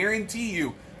I guarantee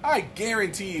you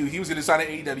he was going to sign at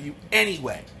AEW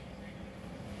anyway.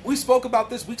 We spoke about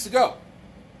this weeks ago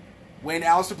when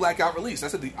Aleister Black got released. I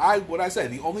said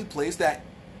the only place that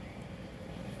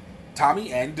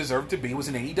Tommy End deserved to be was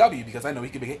in AEW because I know he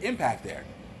could make an impact there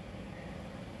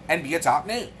and be a top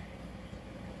name.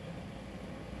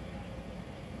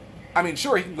 I mean,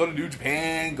 sure, he can go to New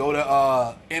Japan, go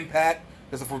to Impact,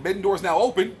 because the Forbidden Door is now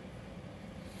open.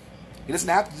 He doesn't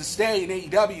have to just stay in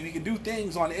AEW. He can do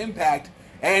things on Impact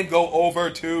and go over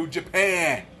to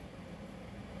Japan.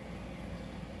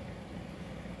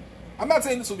 I'm not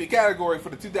saying this will be a category for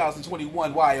the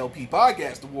 2021 YLP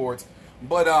Podcast Awards,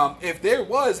 but if there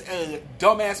was a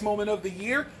dumbass moment of the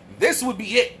year, this would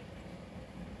be it.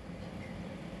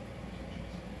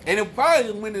 And it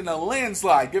probably went in a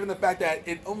landslide, given the fact that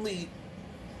it only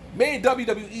made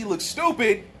WWE look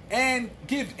stupid and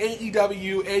give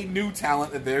AEW a new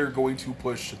talent that they're going to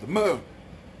push to the moon.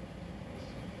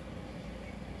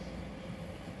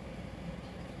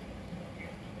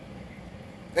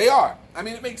 They are. I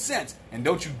mean, it makes sense. And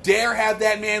don't you dare have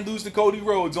that man lose to Cody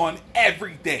Rhodes on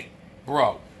everything,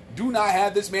 bro. Do not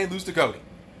have this man lose to Cody.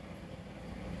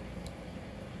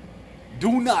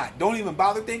 Do not. Don't even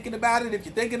bother thinking about it. If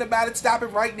you're thinking about it, stop it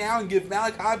right now and give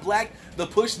Malachi Black the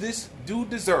push this dude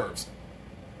deserves.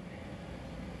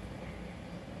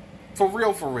 For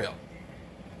real, for real.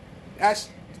 That's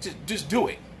just do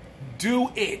it. Do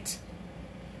it.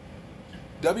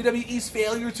 WWE's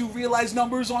failure to realize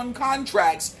numbers on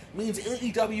contracts means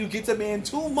AEW gets a man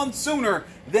 2 months sooner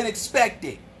than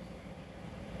expected.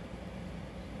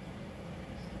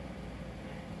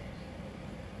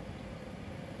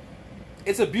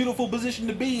 It's a beautiful position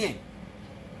to be in.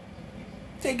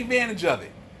 Take advantage of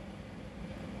it.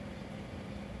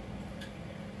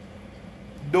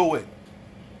 Do it.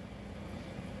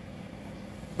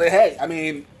 But hey, I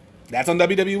mean, that's on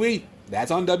WWE. That's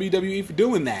on WWE for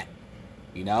doing that.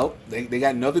 You know, they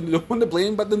got nothing to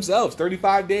blame but themselves.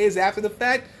 35 days after the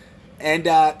fact. And,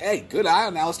 hey, good eye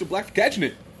on Aleister Black for catching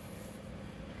it.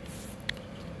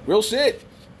 Real shit.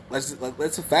 Let's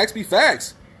the facts be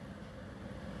facts.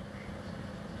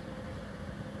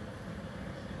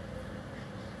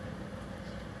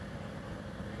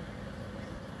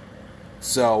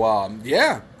 So,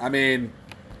 yeah, I mean,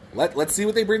 let's see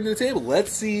what they bring to the table.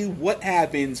 Let's see what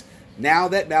happens now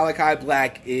that Malachi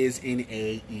Black is in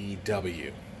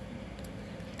AEW.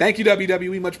 Thank you,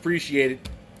 WWE. Much appreciated.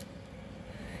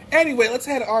 Anyway, let's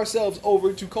head ourselves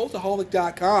over to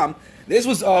Cultaholic.com. This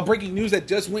was breaking news that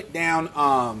just went down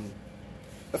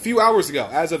a few hours ago,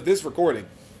 as of this recording.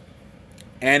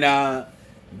 And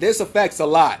this affects a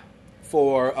lot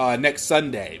for next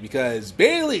Sunday, because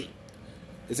Bayley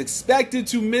is expected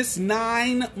to miss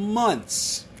 9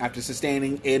 months after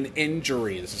sustaining an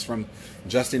injury. This is from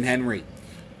Justin Henry.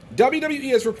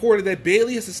 WWE has reported that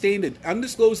Bayley has sustained an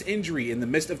undisclosed injury in the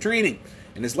midst of training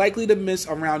and is likely to miss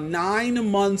around 9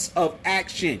 months of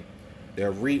action.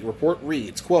 Their report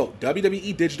reads, quote,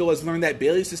 WWE Digital has learned that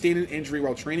Bayley sustained an injury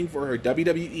while training for her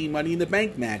WWE Money in the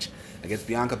Bank match against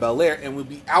Bianca Belair and will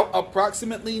be out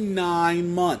approximately 9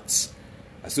 months.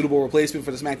 A suitable replacement for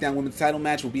the SmackDown Women's title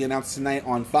match will be announced tonight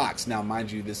on Fox. Now,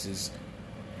 mind you, this is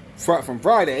from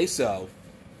Friday, so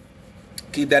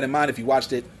keep that in mind. If you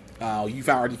watched it, you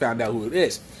already found out who it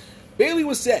is. Bayley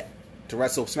was set to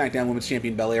wrestle SmackDown Women's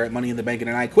Champion Belair at Money in the Bank in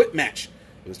an I Quit match.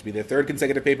 It was to be their third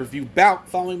consecutive pay-per-view bout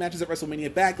following matches at WrestleMania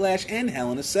Backlash and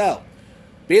Hell in a Cell.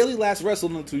 Bayley last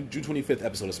wrestled in the June 25th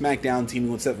episode of SmackDown,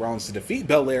 teaming with Seth Rollins to defeat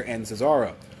Belair and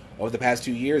Cesaro. Over the past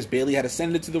 2 years, Bayley had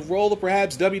ascended to the role of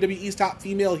perhaps WWE's top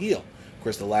female heel,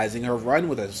 crystallizing her run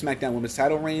with a SmackDown Women's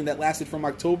title reign that lasted from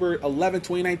October 11,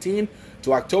 2019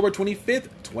 to October 25th,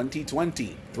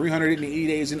 2020. 380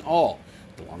 days in all.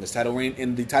 The longest title reign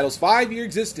in the title's 5-year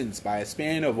existence by a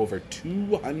span of over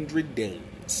 200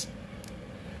 days.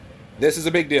 This is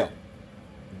a big deal.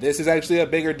 This is actually a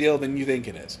bigger deal than you think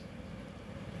it is.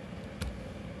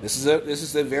 This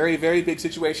is a very, very big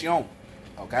situation.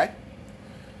 Okay?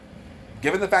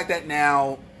 Given the fact that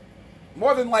now,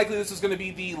 more than likely, this is going to be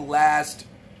the last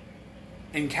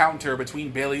encounter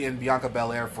between Bayley and Bianca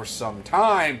Belair for some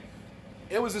time,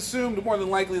 it was assumed more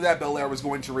than likely that Belair was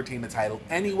going to retain the title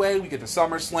anyway. We get to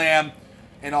SummerSlam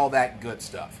and all that good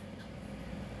stuff.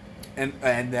 And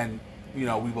then, we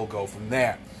will go from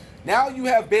there. Now you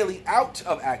have Bayley out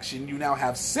of action. You now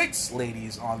have 6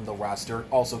 ladies on the roster,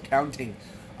 also counting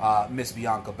Miss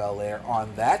Bianca Belair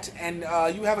on that. And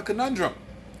you have a conundrum.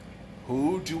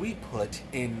 Who do we put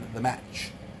in the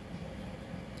match?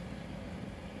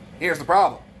 Here's the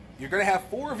problem. You're going to have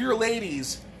 4 of your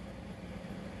ladies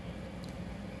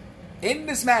in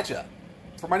this matchup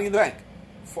for Money in the Bank,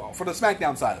 for the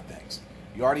SmackDown side of things.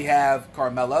 You already have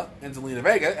Carmella and Zelina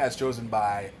Vega as chosen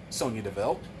by Sonya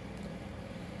Deville.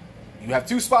 You have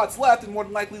 2 spots left, and more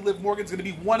than likely Liv Morgan's going to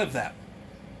be one of them.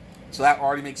 So that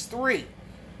already makes 3.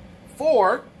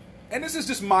 4, and this is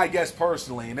just my guess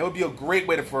personally, and it would be a great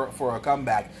way for a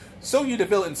comeback. Sonya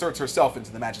Deville inserts herself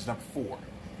into the match as number 4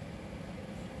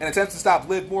 and attempts to stop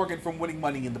Liv Morgan from winning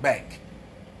Money in the Bank.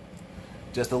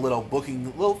 Just a little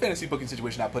fantasy booking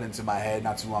situation I put into my head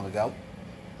not too long ago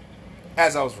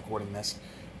as I was recording this.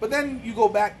 But then you go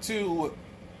back to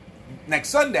next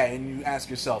Sunday and you ask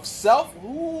yourself,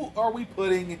 who are we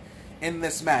putting in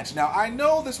this match? Now, I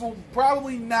know this will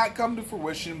probably not come to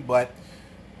fruition, but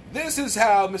this is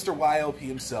how Mr. YLP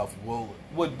himself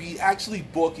would be actually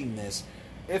booking this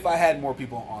if I had more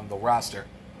people on the roster.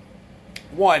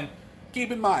 1,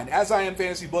 keep in mind, as I am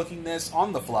fantasy booking this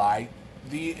on the fly,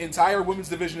 the entire women's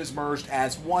division is merged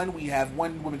as one. We have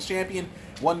 1 women's champion,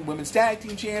 1 women's tag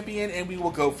team champion, and we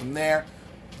will go from there.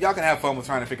 Y'all can have fun with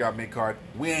trying to figure out mid-card.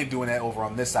 We ain't doing that over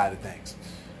on this side of things.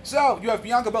 So, you have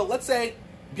Bianca Belair. Let's say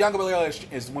Bianca Belair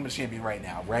is the women's champion right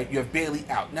now, right? You have Bayley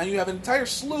out. Now you have an entire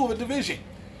slew of a division.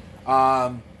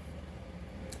 In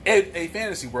a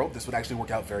fantasy world, this would actually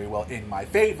work out very well in my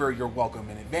favor. You're welcome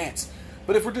in advance.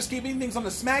 But if we're just keeping things on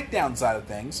the SmackDown side of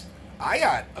things, I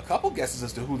got a couple guesses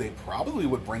as to who they probably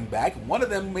would bring back. One of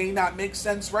them may not make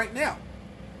sense right now.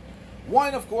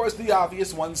 One, of course, the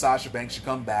obvious one, Sasha Banks should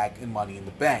come back in Money in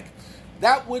the Bank.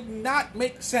 That would not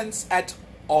make sense at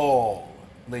all,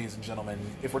 ladies and gentlemen.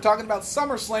 If we're talking about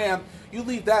SummerSlam, you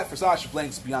leave that for Sasha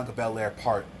Banks, Bianca Belair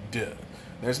Part 2.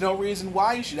 There's no reason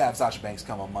why you should have Sasha Banks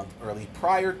come a month early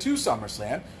prior to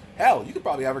SummerSlam. Hell, you could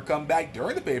probably have her come back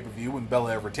during the pay-per-view when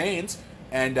Belair retains,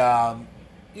 and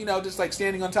just like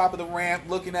standing on top of the ramp,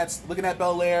 looking at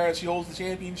Belair as she holds the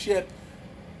championship,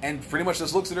 and pretty much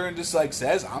just looks at her and just like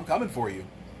says, "I'm coming for you,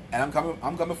 and I'm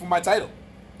coming for my title.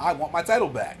 I want my title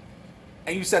back."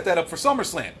 And you set that up for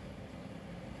SummerSlam.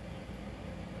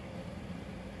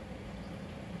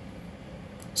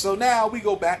 So now we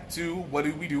go back to what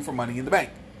do we do for Money in the Bank?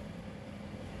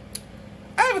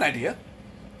 I have an idea.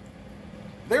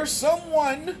 There's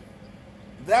someone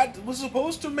that was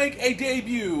supposed to make a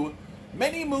debut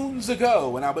many moons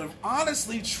ago, and I would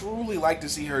honestly, truly like to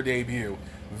see her debut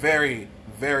very,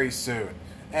 very soon.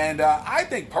 And I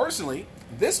think, personally,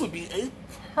 this would be a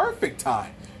perfect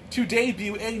time to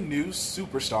debut a new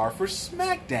superstar for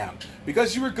SmackDown,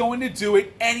 because you were going to do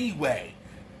it anyway.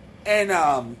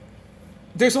 And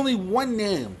there's only one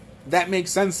name that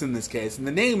makes sense in this case, and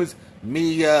the name is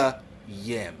Mia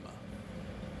Yim.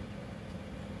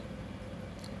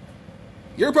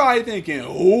 You're probably thinking,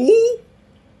 who?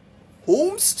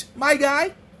 Whomst, my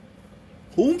guy?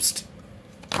 Whomst?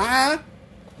 Huh?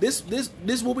 This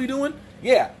what we doing?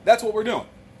 Yeah, that's what we're doing.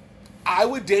 I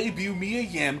would debut Mia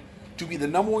Yim to be the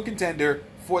number 1 contender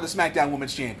for the SmackDown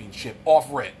Women's Championship off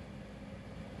rip.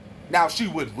 Now, she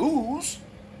would lose,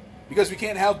 because we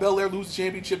can't have Belair lose the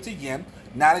championship to Yim.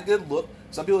 Not a good look.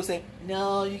 Some people say,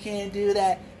 no, you can't do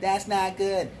that. That's not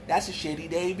good. That's a shitty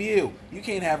debut. You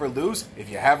can't have her lose. If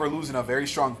you have her lose in a very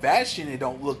strong fashion, it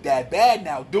don't look that bad.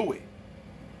 Now do it.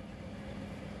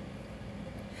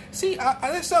 See,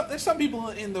 there's some people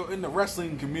in the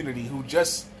wrestling community who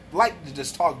just like to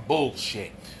just talk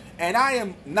bullshit. And I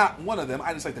am not one of them.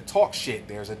 I just like to talk shit.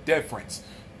 There's a difference.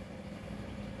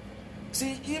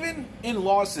 See, even in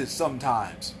losses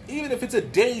sometimes, even if it's a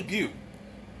debut,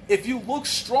 if you look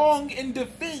strong in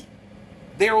defeat,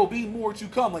 there will be more to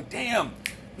come. Like, damn,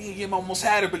 Mia Yim almost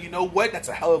had her, but you know what? That's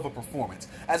a hell of a performance.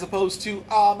 As opposed to,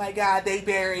 oh my God, they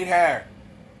buried her.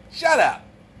 Shut up.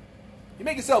 You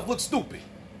make yourself look stupid.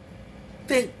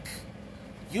 Think.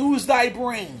 Use thy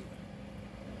brain.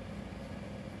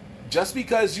 Just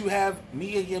because you have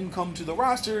Mia Yim come to the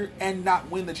roster and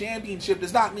not win the championship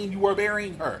does not mean you are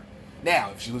burying her. Now,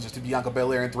 if she loses to Bianca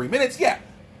Belair in 3 minutes, yeah,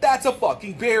 that's a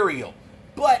fucking burial.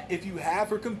 But if you have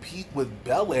her compete with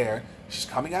Belair, she's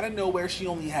coming out of nowhere. She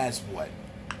only has, what,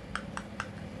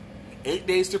 8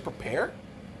 days to prepare?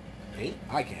 8?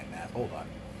 I can't math. Hold on.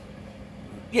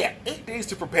 Yeah, 8 days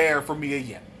to prepare for Mia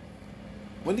Yim.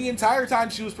 When the entire time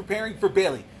she was preparing for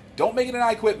Bayley, don't make it an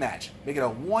I Quit match. Make it a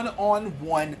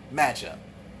one-on-one matchup.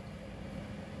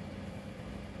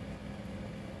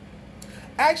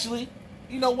 Actually,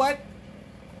 you know what?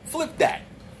 Flip that.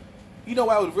 You know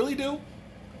what I would really do?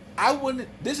 I wouldn't.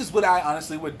 This is what I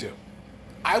honestly would do.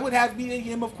 I would have Mia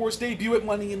Yim, of course, debut at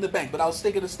Money in the Bank, but I'll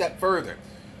take it a step further.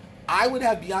 I would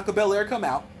have Bianca Belair come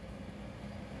out,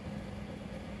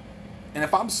 and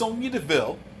if I'm Sonya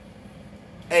Deville,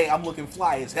 hey, I'm looking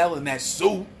fly as hell in that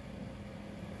suit.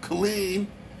 Clean.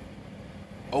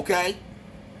 Okay?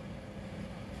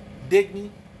 Dig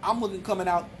me? I'm looking coming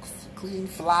out clean,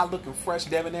 fly, looking fresh,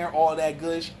 debonair, all that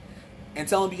good. And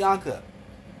telling Bianca,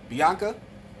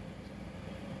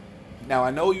 now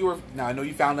I know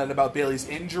you found out about Bayley's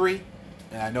injury,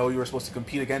 and I know you were supposed to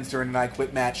compete against her in an I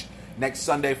Quit match next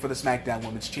Sunday for the SmackDown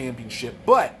Women's Championship,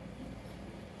 but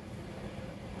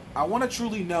I want to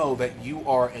truly know that you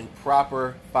are a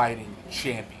proper fighting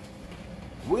champion,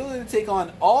 willing to take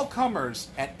on all comers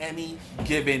at any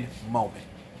given moment.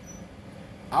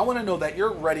 I want to know that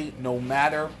you're ready no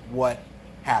matter what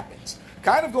happens.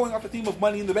 Kind of going off the theme of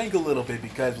Money in the Bank a little bit,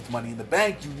 because with Money in the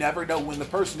Bank, you never know when the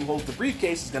person who holds the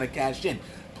briefcase is going to cash in.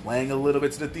 Playing a little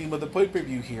bit to the theme of the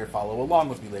pay-per-view here. Follow along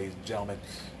with me, ladies and gentlemen.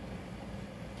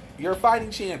 You're a fighting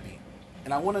champion,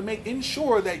 and I want to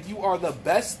ensure that you are the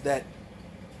best that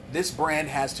this brand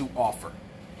has to offer.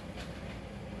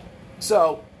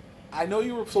 So, I know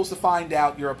you were supposed to find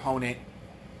out your opponent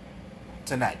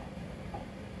tonight,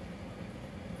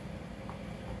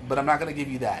 but I'm not going to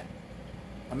give you that.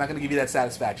 I'm not going to give you that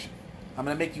satisfaction. I'm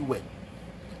going to make you win.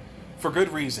 For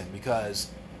good reason,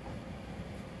 because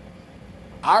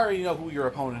I already know who your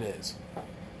opponent is.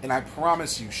 And I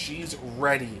promise you, she's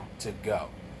ready to go.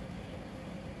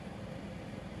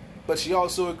 But she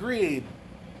also agreed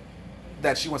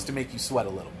that she wants to make you sweat a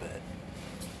little bit.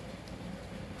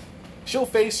 She'll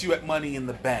face you at Money in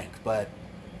the Bank, but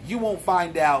you won't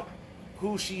find out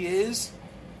who she is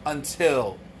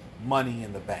until Money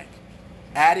in the Bank.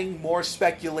 Adding more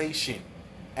speculation.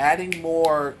 Adding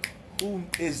more, who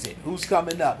is it? Who's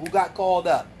coming up? Who got called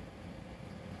up?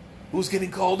 Who's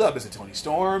getting called up? Is it Toni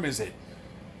Storm? Is it,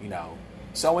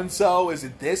 so-and-so? Is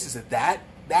it this? Is it that?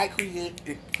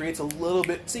 It creates a little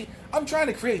bit. See, I'm trying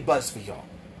to create buzz for y'all.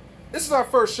 This is our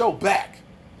first show back.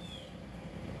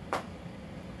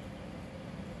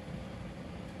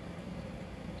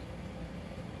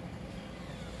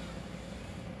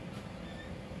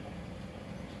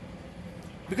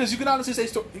 Because you can honestly say,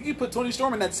 you can put Toni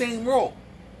Storm in that same role.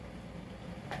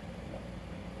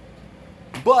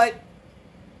 But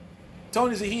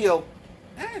Tony's a heel.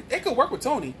 It could work with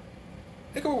Tony.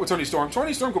 It could work with Toni Storm.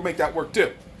 Toni Storm could make that work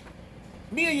too.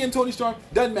 Mia Yim, Toni Storm,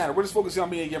 doesn't matter. We're just focusing on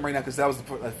Mia Yim right now because that was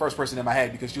the first person in my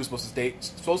head because she was supposed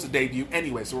to debut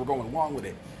anyway, so we're going along with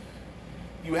it.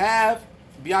 You have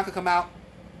Bianca come out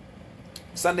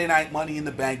Sunday night, Money in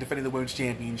the Bank, defending the Women's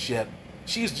Championship.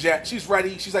 She's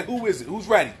ready. She's like, who is it? Who's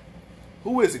ready?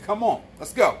 Who is it? Come on.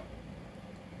 Let's go.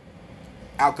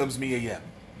 Out comes Mia Yim.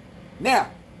 Now,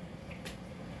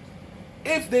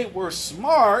 if they were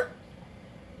smart,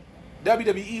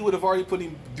 WWE would have already put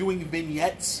him doing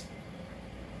vignettes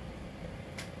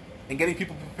and getting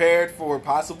people prepared for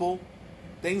possible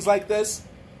things like this.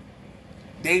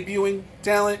 Debuting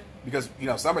talent, because,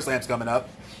 SummerSlam's coming up.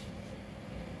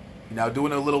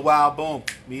 Doing a little while, boom,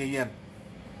 Mia Yim.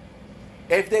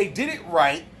 If they did it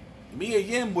right, Mia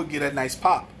Yim would get a nice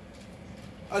pop.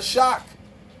 A shock.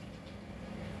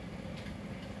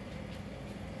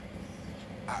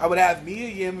 I would have Mia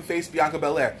Yim face Bianca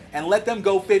Belair and let them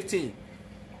go 15.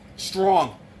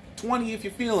 Strong. 20 if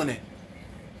you're feeling it.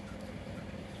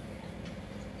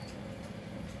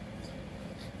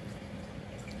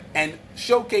 And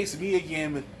showcase Mia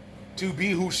Yim to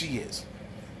be who she is.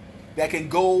 That can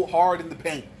go hard in the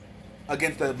paint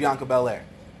against the Bianca Belair.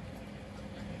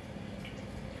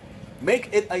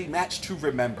 Make it a match to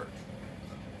remember.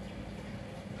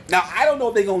 Now, I don't know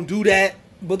if they're going to do that,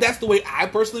 but that's the way I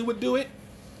personally would do it.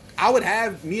 I would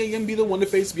have Mia Yim be the one to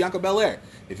face Bianca Belair.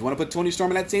 If you want to put Toni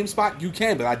Storm in that same spot, you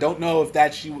can, but I don't know if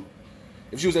she was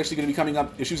actually going to be coming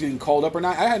up, if she was getting called up or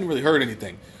not. I hadn't really heard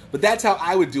anything. But that's how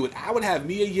I would do it. I would have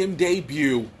Mia Yim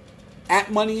debut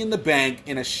at Money in the Bank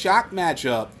in a shock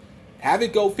matchup, have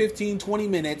it go 15, 20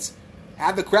 minutes,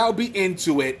 have the crowd be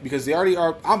into it, because they already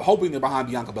are. I'm hoping they're behind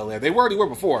Bianca Belair. They already were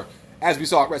before, as we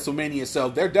saw at WrestleMania, so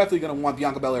they're definitely going to want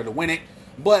Bianca Belair to win it.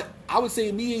 But I would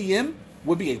say Mia Yim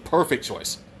would be a perfect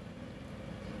choice.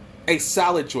 A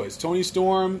solid choice. Toni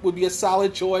Storm would be a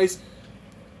solid choice.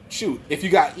 Shoot, if you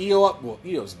got Io up,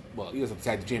 Io's at the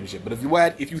tag team championship. But if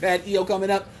you had Io coming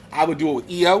up, I would do it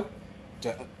with Io,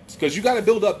 because you got to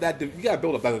build up that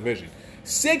division.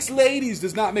 6 ladies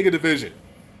does not make a division.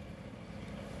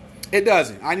 It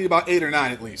doesn't. I need about 8 or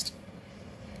 9 at least.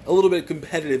 A little bit of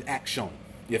competitive action.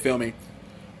 You feel me?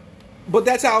 But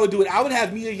that's how I would do it. I would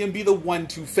have Mia Yim be the one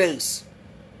to face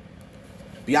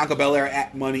Bianca Belair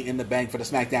at Money in the Bank for the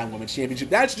SmackDown Women's Championship.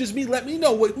 That's just me. Let me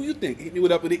know who you think. Hit me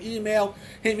up with an email.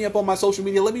 Hit me up on my social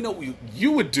media. Let me know what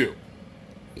you would do.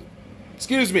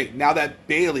 Excuse me. Now that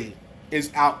Bayley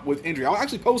is out with injury, I'll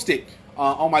actually post it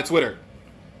on my Twitter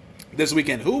this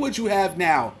weekend. Who would you have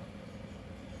now?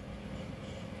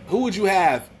 Who would you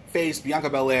have face Bianca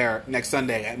Belair next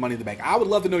Sunday at Money in the Bank? I would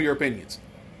love to know your opinions.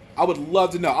 I would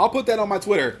love to know. I'll put that on my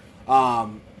Twitter.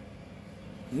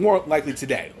 More likely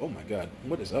today. Oh my god.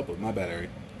 What is up with my battery?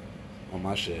 On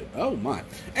my shit. Oh my.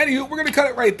 Anywho, we're going to cut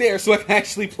it right there so I can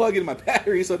actually plug in my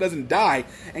battery so it doesn't die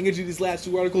and get you these last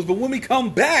 2 articles. But when we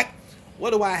come back,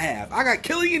 what do I have? I got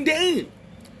Killian Dain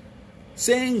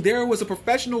saying there was a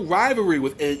professional rivalry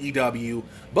with AEW,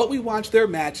 but we watched their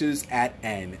matches at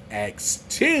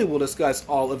NXT. We'll discuss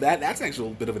all of that. That's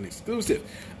actually a bit of an exclusive.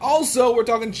 Also, we're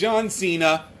talking John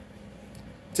Cena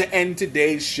to end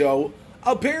today's show.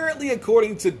 Apparently,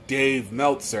 according to Dave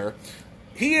Meltzer,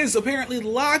 he is apparently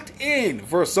locked in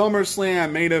for a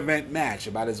SummerSlam main event match,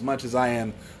 about as much as I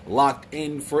am locked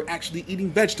in for actually eating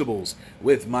vegetables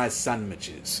with my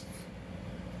sandwiches.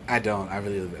 I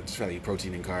really just try to eat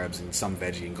protein and carbs and some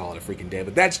veggie and call it a freaking day,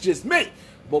 but that's just me.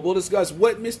 But we'll discuss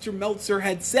what Mr. Meltzer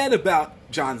had said about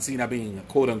John Cena being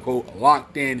quote-unquote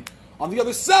locked in on the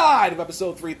other side of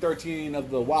episode 313 of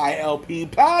the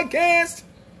YLP podcast.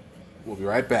 We'll be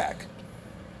right back.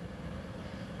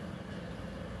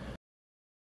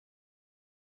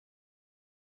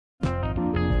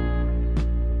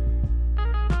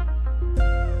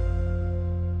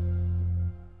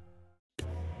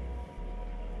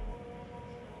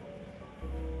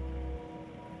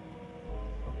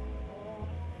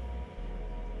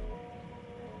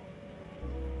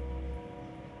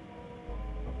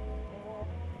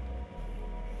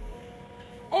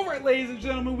 Alright, ladies and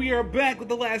gentlemen, we are back with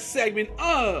the last segment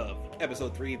of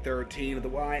episode 313 of the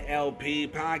YLP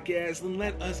podcast, and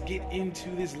let us get into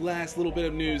this last little bit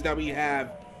of news that we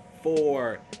have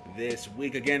for this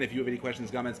week. Again, if you have any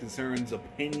questions, comments, concerns,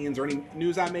 opinions, or any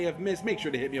news I may have missed, make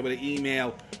sure to hit me up with an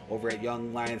email over at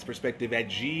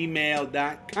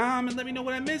younglionsperspective@gmail.com and let me know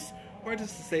what I missed, or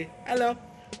just to say hello.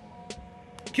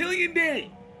 Killian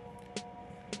Dain.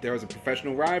 There was a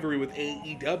professional rivalry with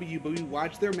AEW, but we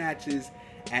watched their matches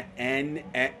at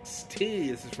NXT.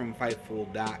 This is from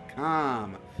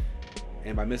Fightful.com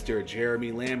and by Mr.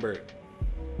 Jeremy Lambert.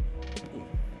 Ooh,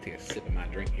 take a sip of my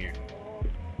drink here.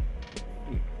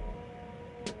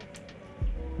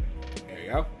 There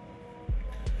you go.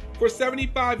 For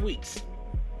 75 weeks,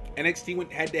 NXT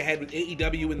went head-to-head with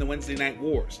AEW in the Wednesday Night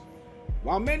Wars.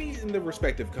 While many in the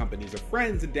respective companies are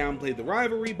friends and downplayed the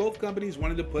rivalry, both companies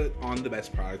wanted to put on the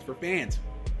best products for fans.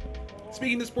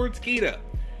 Speaking to Sportskeeda,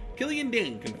 Killian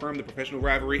Dain confirmed the professional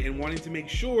rivalry and wanted to make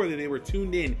sure that they were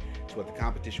tuned in to what the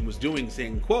competition was doing,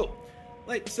 saying, quote,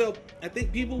 so I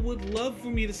think people would love for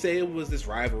me to say it was this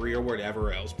rivalry or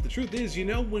whatever else, but the truth is,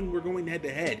 when we're going head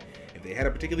to head, if they had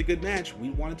a particularly good match we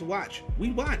wanted to watch,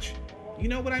 we'd watch. You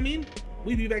know what I mean?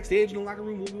 We'd be backstage in the locker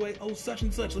room, we'll be like, oh, such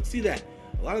and such, let's see that.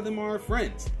 A lot of them are our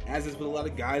friends, as is with a lot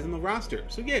of guys on the roster.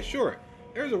 So yeah, sure,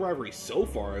 there's a rivalry so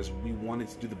far as we wanted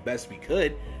to do the best we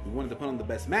could. We wanted to put on the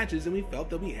best matches, and we felt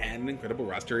that we had an incredible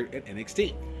roster at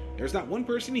NXT. There's not one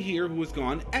person here who has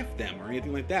gone F them or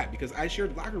anything like that, because I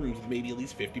shared locker rooms with maybe at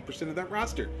least 50% of that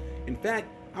roster. In fact,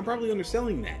 I'm probably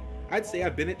underselling that. I'd say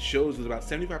I've been at shows with about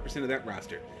 75% of that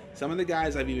roster. Some of the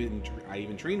guys I even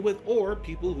trained with, or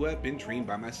people who have been trained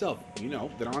by myself,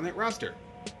 that are on that roster.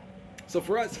 So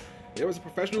for us, there was a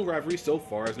professional rivalry so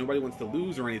far as nobody wants to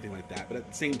lose or anything like that, but at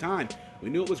the same time, we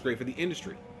knew it was great for the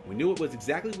industry. We knew it was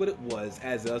exactly what it was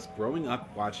as us growing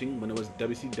up watching when it was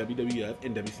WWF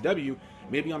and WCW,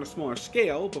 maybe on a smaller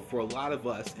scale, but for a lot of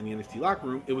us in the NXT locker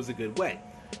room, it was a good way.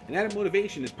 And that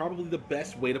motivation is probably the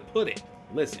best way to put it.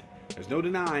 Listen, There's no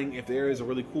denying if there is a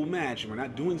really cool match and we're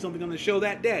not doing something on the show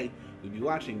that day, we'd be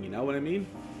watching, you know what I mean?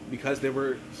 Because there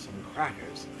were some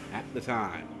crackers at the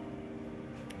time.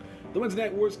 The Wednesday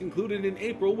Night Wars concluded in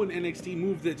April when NXT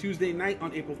moved to Tuesday night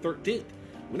on April 13th.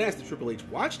 When asked if Triple H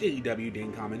watched AEW,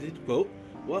 Dane commented, quote,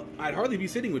 "Well, I'd hardly be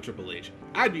sitting with Triple H.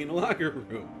 I'd be in the locker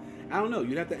room." I don't know,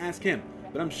 you'd have to ask him.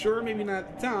 But I'm sure maybe not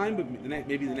at the time, but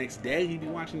maybe the next day he'd be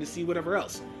watching to see whatever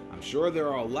else. I'm sure there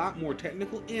are a lot more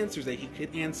technical answers that he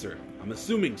could answer. I'm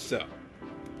assuming so.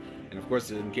 And of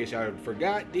course, in case I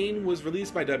forgot, Dane was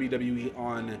released by WWE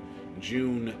on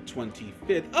June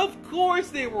 25th. Of course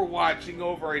they were watching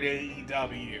over at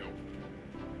AEW.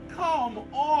 Come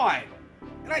on!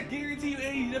 And I guarantee you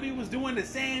AEW was doing the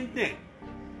same thing.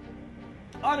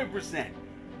 100%.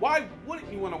 Why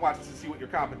wouldn't you want to watch to see what your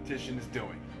competition is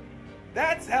doing?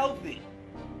 That's healthy.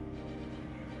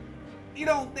 You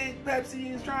don't think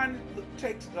Pepsi is trying to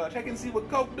check and see what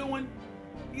Coke doing?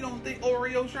 You don't think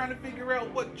Oreo's trying to figure out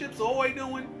what Chips Ahoy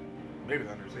doing? Maybe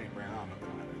they're under the same brand. I don't know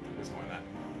if they're going that.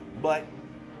 But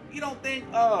you don't think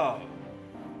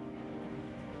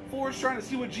Ford's trying to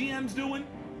see what GM's doing?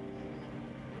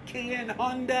 Kia and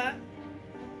Honda,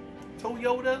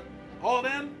 Toyota, all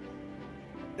them?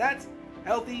 That's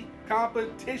healthy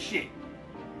competition.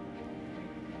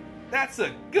 That's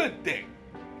a good thing.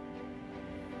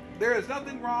 There is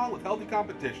nothing wrong with healthy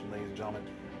competition, ladies and gentlemen.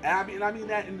 And I mean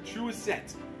that in the truest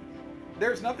sense.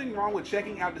 There's nothing wrong with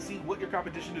checking out to see what your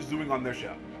competition is doing on their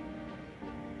show.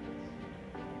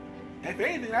 If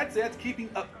anything, I'd say that's keeping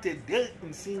up to date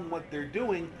and seeing what they're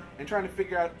doing and trying to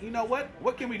figure out, you know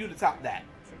what can we do to top that?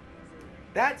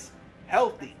 That's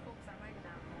healthy.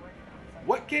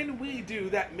 What can we do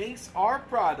that makes our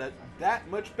product that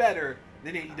much better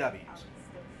than AEW's?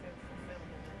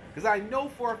 Because I know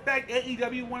for a fact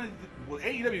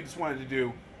AEW just wanted to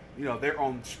do, you know, their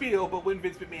own spiel, but when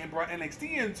Vince McMahon brought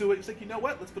NXT into it, it's like, you know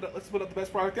what? Let's put up the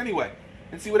best product anyway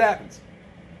and see what happens.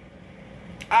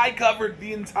 I covered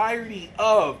the entirety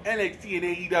of NXT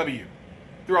and AEW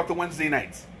throughout the Wednesday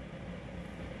nights.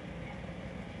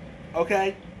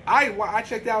 Okay? I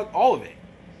checked out all of it.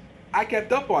 I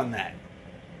kept up on that.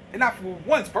 And not for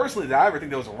once, personally, did I ever think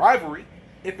there was a rivalry.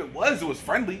 If it was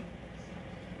friendly.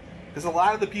 Because a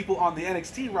lot of the people on the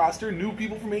NXT roster knew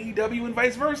people from AEW and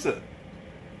vice versa.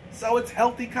 So it's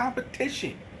healthy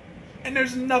competition. And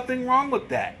there's nothing wrong with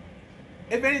that.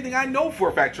 If anything, I know for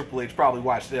a fact Triple H probably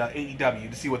watched AEW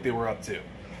to see what they were up to.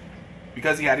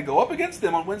 Because he had to go up against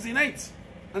them on Wednesday nights.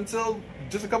 Until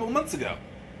just a couple of months ago.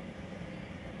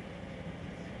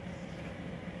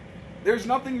 There's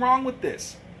nothing wrong with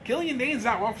this. Killian Dane's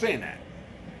not wrong for saying that.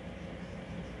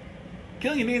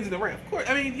 Killian Dane's in the ring. Of course,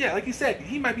 I mean, yeah, like you said,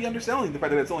 he might be underselling the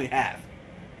fact that it's only half.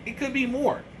 It could be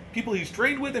more. People he's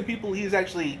trained with and people he's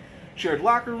actually shared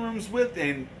locker rooms with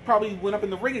and probably went up in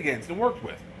the ring against and worked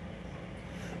with.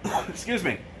 Excuse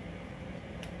me.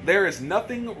 There is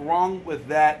nothing wrong with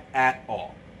that at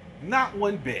all. Not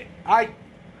one bit.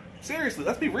 Seriously,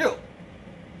 let's be real.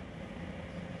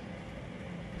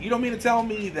 You don't mean to tell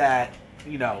me that,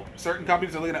 you know, certain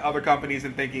companies are looking at other companies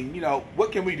and thinking, you know,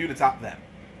 what can we do to top them?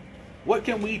 What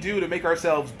can we do to make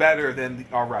ourselves better than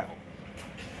our rival?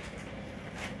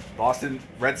 Boston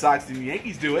Red Sox and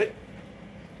Yankees do it.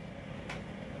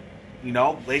 You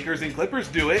know, Lakers and Clippers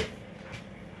do it.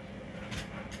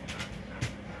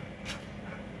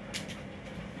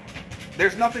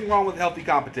 There's nothing wrong with healthy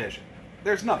competition.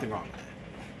 There's nothing wrong with it.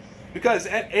 Because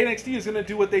NXT is going to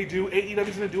do what they do, AEW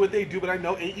is going to do what they do, but I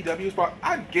know AEW is part.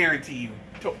 I guarantee you,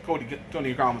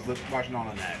 Tony Khan was watching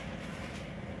on that.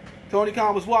 Tony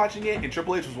Khan was watching it, and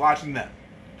Triple H was watching them.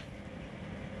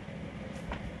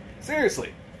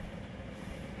 Seriously.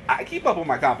 I keep up with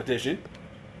my competition.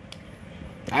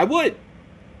 I would.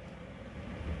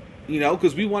 You know,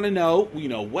 because we want to know, you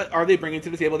know, what are they bringing to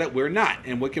the table that we're not,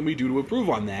 and what can we do to improve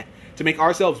on that to make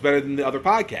ourselves better than the other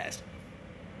podcast.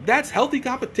 That's healthy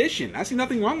competition. I see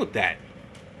nothing wrong with that.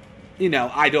 You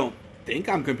know, I don't think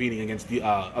I'm competing against the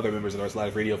other members of our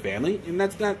Live Radio family, and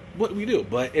that's not what we do.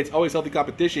 But it's always healthy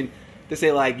competition to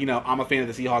say, like, you know, I'm a fan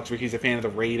of the Seahawks, Ricky's a fan of the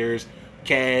Raiders,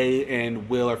 Kay and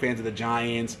Will are fans of the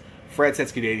Giants, Fred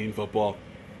sets Canadian football.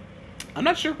 I'm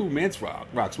not sure who Mance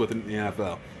rocks with in the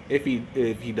NFL, if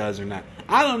he does or not.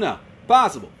 I don't know.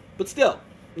 Possible. But still,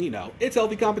 you know, it's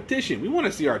healthy competition. We want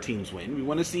to see our teams win. We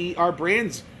want to see our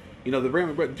brands, you know, the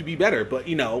brand to be better. But,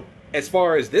 you know, as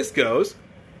far as this goes,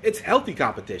 it's healthy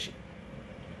competition.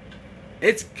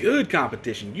 It's good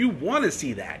competition. You want to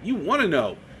see that. You want to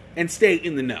know and stay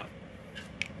in the know.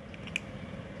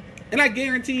 And I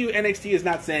guarantee you NXT is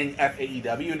not saying F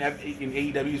AEW, and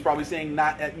AEW is probably saying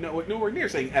nowhere near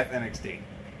saying F NXT.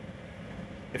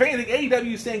 If anything,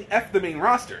 AEW is saying F the main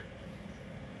roster.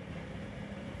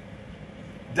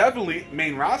 Definitely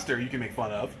main roster you can make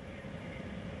fun of.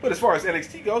 But as far as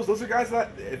NXT goes, those are guys that,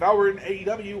 if I were in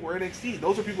AEW or NXT,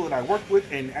 those are people that I worked with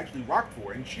and actually rocked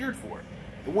for and cheered for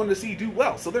and wanted to see do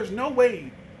well. So there's no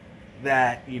way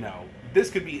that,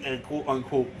 this could be a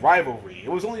quote-unquote rivalry. It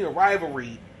was only a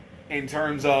rivalry in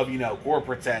terms of,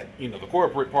 corporate the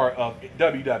corporate part of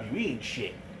WWE and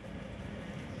shit.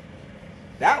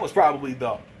 That was probably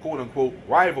the quote-unquote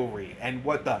rivalry and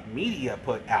what the media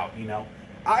put out,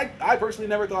 I personally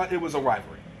never thought it was a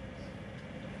rivalry.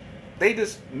 They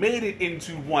just made it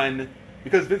into one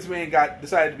because Vince McMahon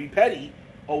decided to be petty,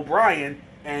 O'Brien,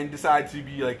 and decided to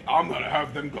be like, I'm going to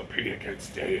have them compete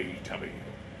against AEW.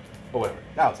 Or whatever.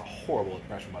 That was a horrible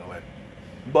impression, by the way.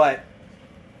 But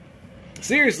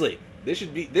seriously, this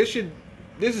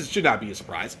should not be a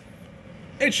surprise.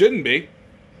 It shouldn't be.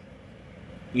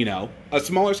 A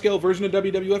smaller scale version of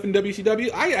WWF and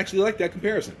WCW. I actually like that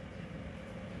comparison.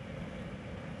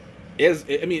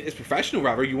 It's professional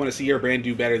rivalry. You want to see your brand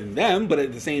do better than them, but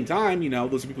at the same time,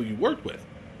 those are people you worked with.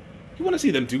 You want to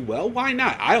see them do well. Why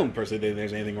not? I don't personally think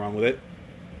there's anything wrong with it.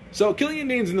 So Killian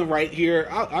Dane's in the right here.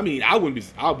 I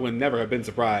would never have been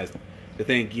surprised to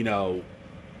think,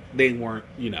 they weren't,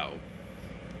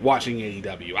 watching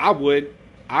AEW.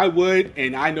 I would,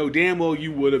 and I know damn well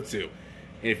you would have too.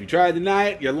 And if you try to deny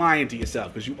it, you're lying to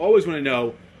yourself, because you always want to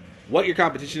know what your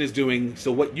competition is doing,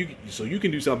 so you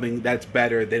can do something that's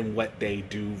better than what they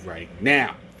do right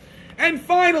now. And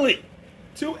finally,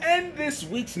 to end this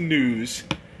week's news,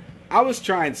 I was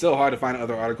trying so hard to find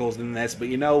other articles than this, but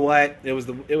you know what? It's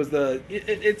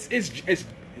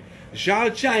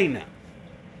China.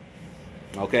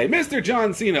 Okay, Mr.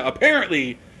 John Cena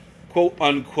apparently, quote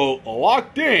unquote,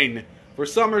 locked in for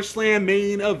SummerSlam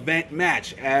main event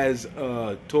match, as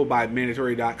told by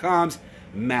Mandatory.com's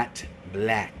Matt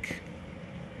Black.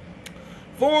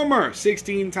 Former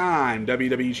 16-time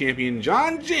WWE champion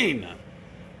John Cena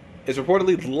is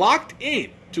reportedly locked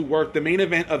in to work the main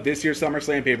event of this year's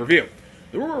SummerSlam pay-per-view.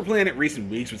 The rumor plan in recent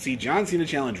weeks would see John Cena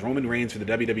challenge Roman Reigns for the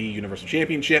WWE Universal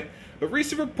Championship, but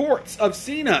recent reports of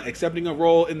Cena accepting a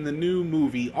role in the new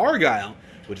movie Argylle,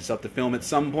 which is up to film at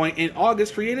some point in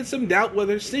August, created some doubt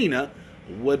whether Cena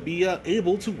would be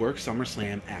able to work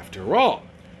SummerSlam after all.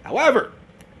 However,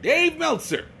 Dave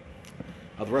Meltzer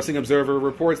of the Wrestling Observer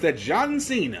reports that John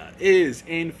Cena is,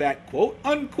 in fact,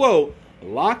 quote-unquote,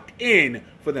 locked in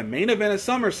for the main event of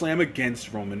SummerSlam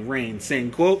against Roman Reigns,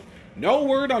 saying, quote, no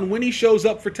word on when he shows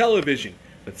up for television,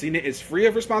 but Cena is free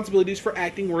of responsibilities for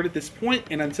acting word at this point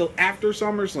and until after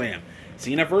SummerSlam.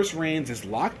 Cena vs. Reigns is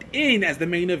locked in as the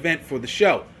main event for the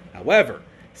show. However,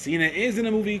 Cena is in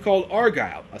a movie called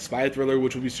Argylle, a spy thriller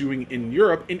which will be shooting in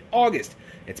Europe in August.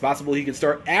 It's possible he could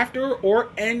start after or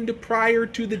end prior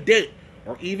to the date,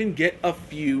 or even get a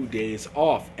few days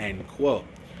off, end quote.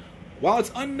 While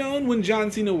it's unknown when John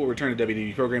Cena will return to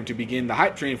WWE program to begin the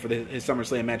hype train for his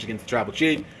SummerSlam match against the Tribal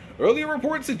Chief, earlier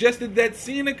reports suggested that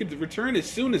Cena could return as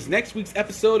soon as next week's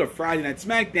episode of Friday Night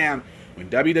SmackDown, when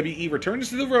WWE returns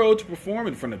to the road to perform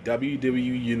in front of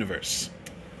WWE Universe.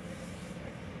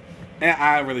 And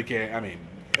I don't really care.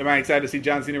 Am I excited to see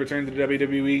John Cena return to the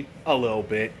WWE? A little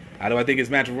bit. How do I think his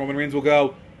match with Roman Reigns will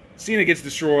go? Cena gets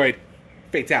destroyed.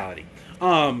 Fatality.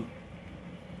 I'm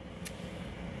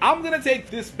going to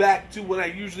take this back to what I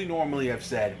usually normally have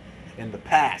said in the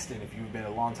past. And if you've been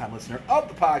a long-time listener of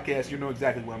the podcast, you know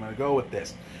exactly where I'm going to go with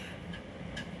this.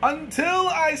 Until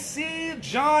I see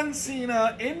John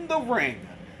Cena in the ring,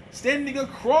 standing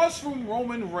across from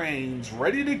Roman Reigns,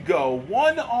 ready to go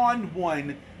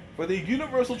one-on-one for the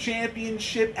Universal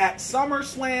Championship at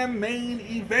SummerSlam main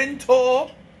event,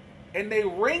 and they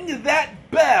ring that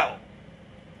bell,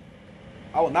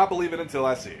 I will not believe it until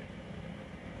I see it.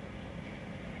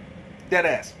 Dead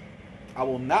ass. I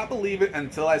will not believe it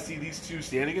until I see these two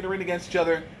standing in the ring against each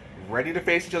other, ready to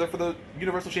face each other for the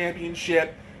Universal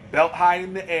Championship, belt high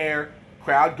in the air,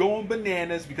 crowd going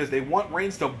bananas because they want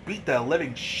Reigns to beat the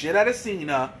living shit out of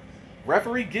Cena.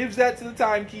 Referee gives that to the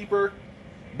timekeeper.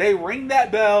 They ring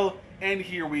that bell, and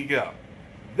here we go.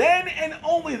 Then and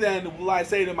only then will I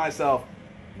say to myself,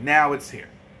 now it's here.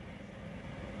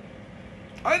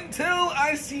 Until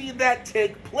I see that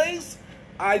take place,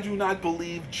 I do not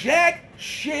believe jack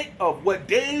shit of what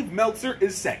Dave Meltzer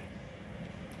is saying.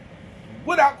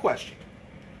 Without question.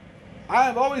 I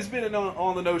have always been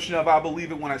on the notion of I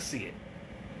believe it when I see it.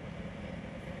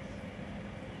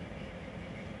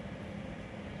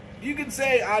 You can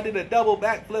say I did a double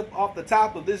backflip off the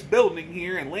top of this building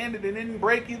here and landed and didn't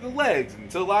break either legs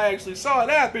until I actually saw it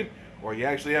happen, or you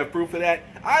actually have proof of that.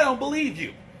 I don't believe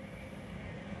you.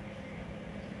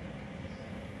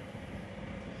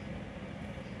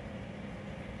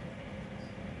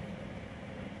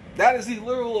 That is the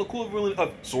literal equivalent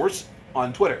of source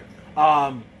on Twitter.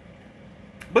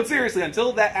 But seriously,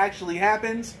 until that actually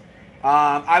happens,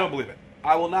 I don't believe it.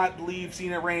 I will not believe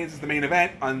Cena Reigns is the main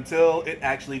event until it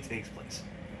actually takes place.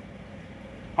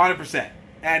 100%.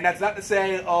 And that's not to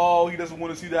say, oh, he doesn't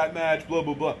want to see that match, blah,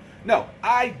 blah, blah. No,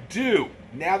 I do.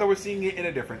 Now that we're seeing it in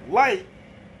a different light,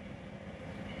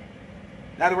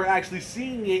 now that we're actually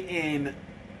seeing it in,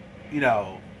 you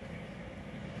know,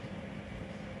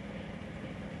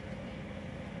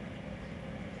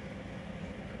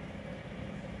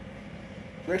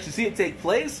 we actually see it take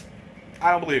place,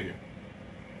 I don't believe you.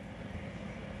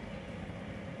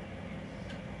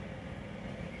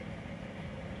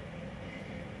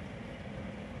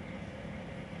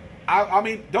 I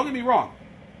mean, don't get me wrong.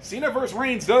 Cena versus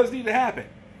Reigns does need to happen.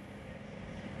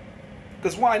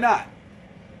 Because why not?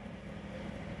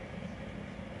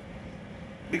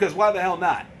 Because why the hell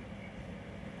not?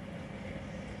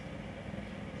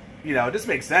 You know, it just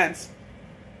makes sense.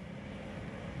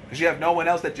 Because you have no one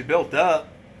else that you built up.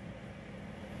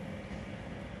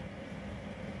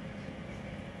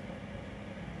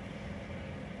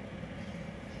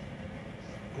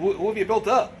 Who have you built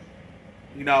up?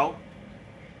 You know?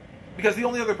 Because the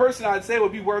only other person I'd say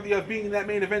would be worthy of being in that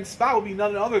main event spot would be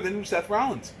none other than Seth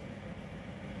Rollins.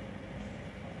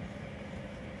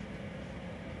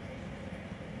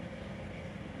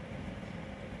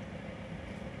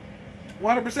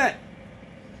 %.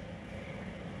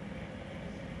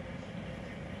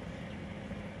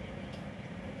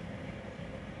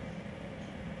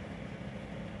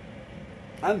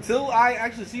 Until I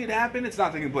actually see it happen, it's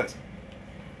not taking place.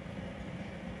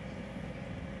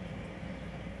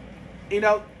 You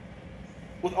know,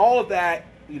 with all of that,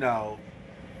 you know,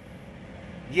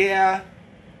 yeah,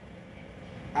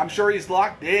 I'm sure he's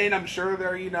locked in. I'm sure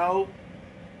they're, you know,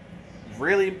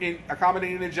 really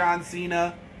accommodating to John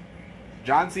Cena.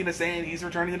 John Cena saying he's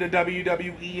returning to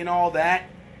WWE and all that.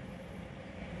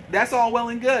 That's all well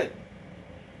and good.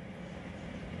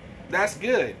 That's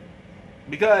good.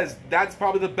 Because that's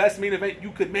probably the best main event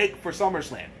you could make for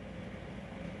SummerSlam.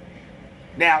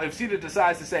 Now, if Cena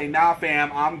decides to say, nah,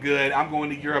 fam, I'm good, I'm going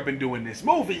to Europe and doing this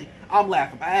movie, I'm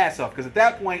laughing my ass off. Because at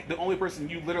that point, the only person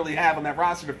you literally have on that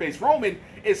roster to face Roman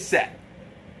is Seth.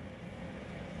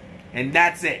 And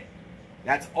that's it.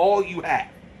 That's all you have.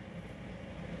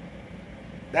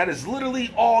 That is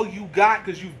literally all you got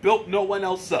because you've built no one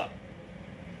else up.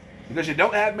 Because you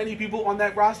don't have many people on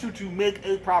that roster to make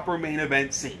a proper main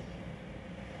event scene.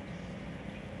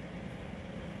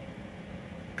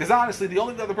 Because honestly, the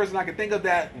only other person I can think of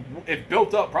that, if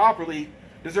built up properly,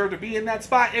 deserved to be in that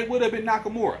spot, it would have been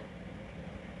Nakamura.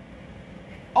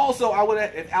 Also, I would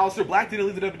have, if Aleister Black didn't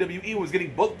leave the WWE and was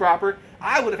getting booked proper,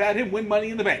 I would have had him win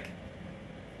Money in the Bank.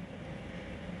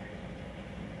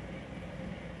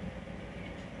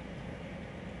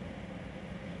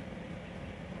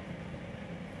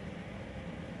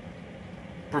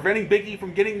 Preventing Big E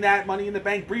from getting that Money in the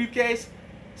Bank briefcase,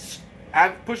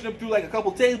 pushing him through like a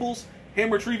couple tables, him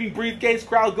retrieving briefcase,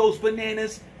 crowd goes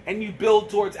bananas, and you build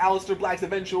towards Aleister Black's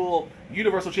eventual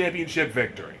Universal Championship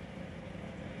victory.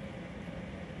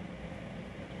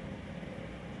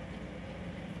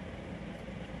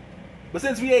 But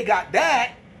since we ain't got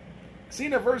that,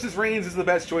 Cena versus Reigns is the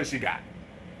best choice you got.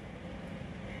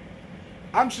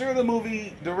 I'm sure the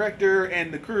movie director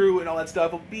and the crew and all that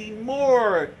stuff will be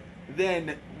more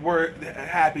than we're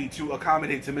happy to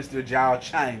accommodate to Mr. Zhao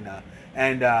China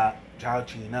and Zhao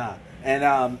China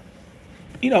and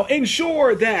you know,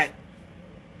 ensure that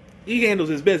he handles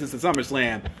his business at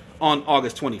SummerSlam on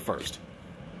August 21st.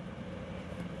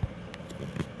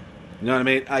 You know what I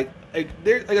mean? Like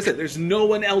I said, there's no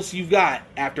one else you've got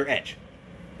after Edge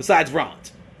besides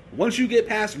Rollins. Once you get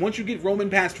Roman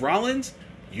past Rollins,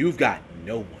 you've got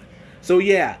no one. So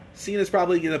yeah, Cena's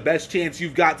probably the best chance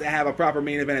you've got to have a proper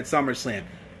main event at SummerSlam.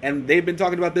 And they've been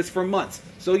talking about this for months.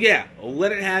 So yeah,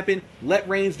 let it happen. Let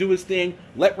Reigns do his thing.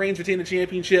 Let Reigns retain the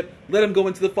championship. Let him go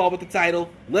into the fall with the title.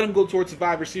 Let him go towards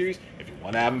Survivor Series. If you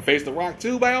want to have him face The Rock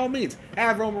too, by all means,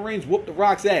 have Roman Reigns whoop The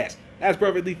Rock's ass. That's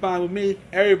perfectly fine with me.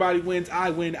 Everybody wins. I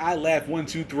win. I laugh. 1,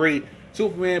 2, 3.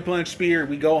 Superman punch spear.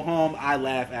 We go home. I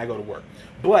laugh. And I go to work.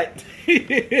 But,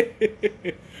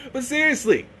 but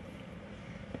seriously,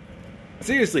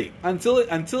 until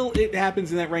it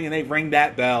happens in that ring and they ring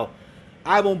that bell,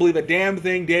 I won't believe a damn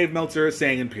thing Dave Meltzer is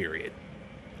saying, period.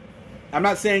 I'm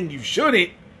not saying you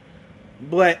shouldn't,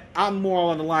 but I'm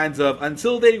more on the lines of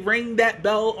until they ring that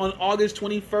bell on August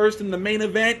 21st in the main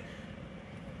event,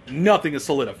 nothing is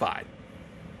solidified.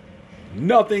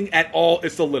 Nothing at all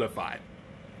is solidified.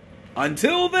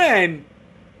 Until then,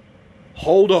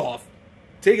 hold off.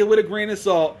 Take it with a grain of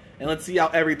salt, and let's see how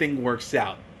everything works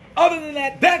out. Other than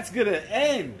that, that's going to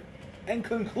end and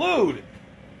conclude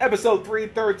episode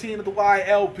 313 of the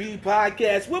YLP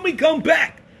podcast. When we come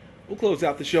back, we'll close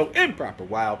out the show in proper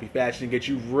YLP fashion and get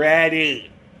you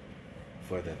ready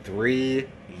for the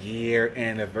 3-year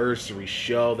anniversary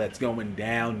show that's going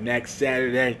down next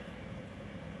Saturday.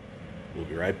 We'll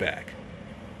be right back.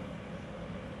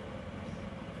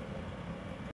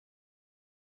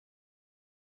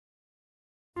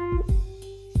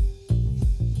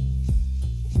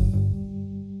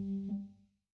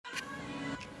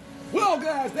 Well,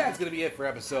 guys, that's going to be it for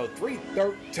episode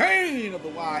 313 of the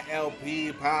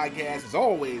YLP podcast. As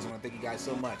always, I want to thank you guys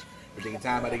so much for taking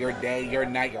time out of your day, your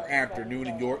night, your afternoon,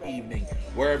 and your evening,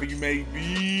 wherever you may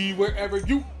be, wherever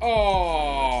you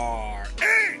are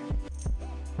in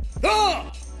the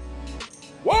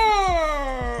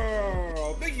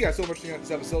world. Thank you guys so much for checking out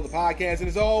this episode of the podcast. And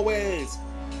as always,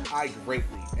 I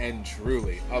greatly and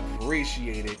truly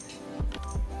appreciate it.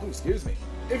 Oh, excuse me.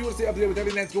 If you want to stay up to date with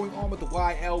everything that's going on with the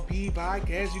YLP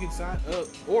podcast, you can sign up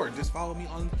or just follow me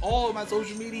on all of my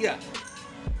social media.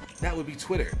 That would be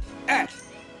Twitter at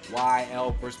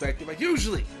YL Perspective. I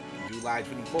usually do Live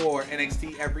 24,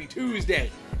 NXT every Tuesday,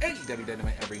 AEW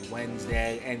Dynamite every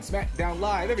Wednesday, and SmackDown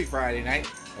Live every Friday night.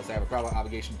 Unless I have a problem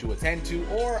obligation to attend to,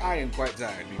 or I am quite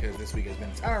tired because this week has been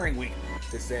a tiring week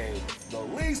to say the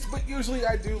least. But usually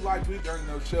I do live tweet during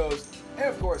those shows, and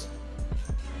of course,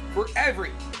 for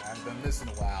every, I haven't done this in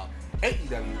a while,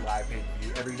 AEW live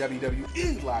pay-per-view, every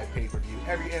WWE live pay-per-view,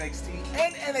 every NXT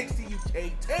and NXT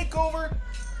UK takeover,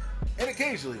 and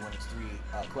occasionally when it's 3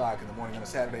 o'clock in the morning on a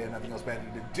Saturday and nothing else better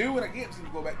to do and I can't seem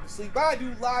to go back to sleep, I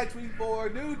do live tweet for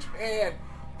New Japan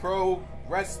Pro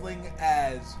Wrestling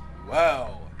as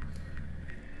well.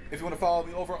 If you want to follow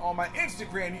me over on my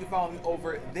Instagram, you can follow me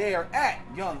over there at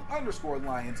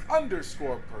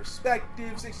young_lions_perspective.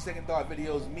 60-second thought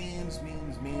videos, memes.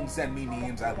 Send me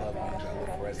memes. I love memes. I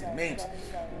love wrestling memes.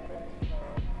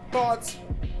 Thoughts,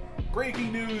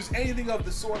 breaking news, anything of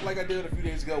the sort like I did a few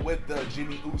days ago with the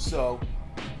Jimmy Uso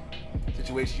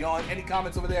situation. Any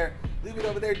comments over there, leave it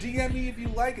over there. DM me if you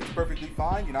like. It's perfectly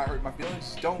fine. You're not hurting my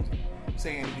feelings. Just don't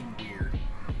say anything weird.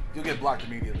 You'll get blocked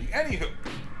immediately. Anywho,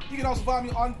 you can also find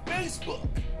me on Facebook.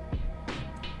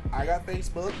 I got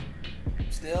Facebook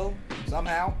still,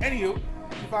 somehow. Anywho, you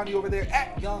can find me over there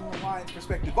at Young Lions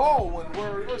Perspective, all one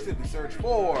word, or simply search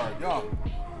for Young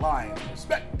Lions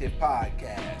Perspective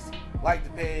Podcast. Like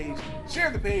the page,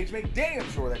 share the page, make damn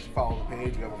sure that you follow the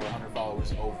page. We have over 100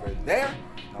 followers over there.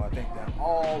 I want to thank them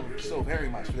all so very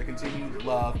much for their continued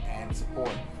love and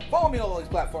support. Follow me on all these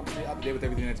platforms to stay up to date with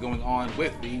everything that's going on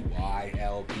with the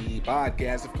YLP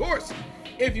podcast. Of course,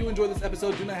 if you enjoyed this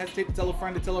episode, do not hesitate to tell a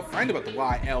friend about the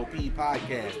YLP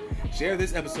podcast. Share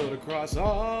this episode across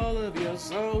all of your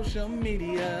social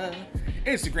media.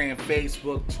 Instagram,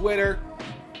 Facebook, Twitter,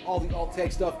 all the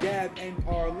alt-tech stuff, Gab and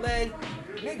Parlay.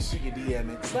 Make sure you DM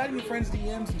it. Slide in your friends'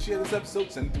 DMs and share this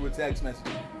episode. Send it through a text message.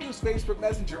 Use Facebook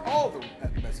Messenger, all the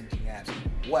messaging apps.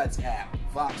 WhatsApp,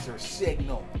 Voxer,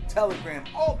 Signal, Telegram,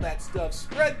 all that stuff.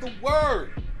 Spread the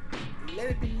word. Let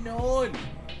it be known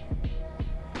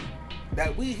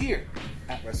that we here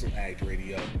at Wrestle Addict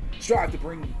Radio strive to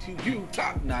bring to you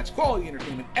top-notch quality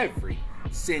entertainment every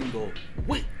single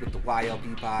week with the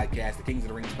YLP podcast, the Kings of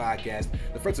the Rings podcast,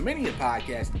 the Fretzelmania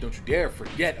podcast, and don't you dare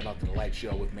forget about the Delight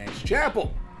Show with Mans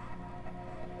Chapel,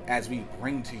 as we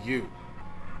bring to you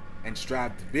and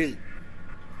strive to be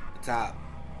the top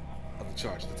of the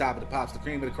charts, the top of the pops, the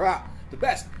cream of the crop, the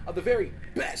best of the very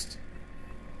best,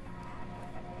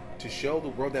 to show the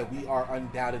world that we are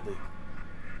undoubtedly,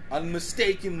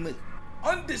 unmistakably,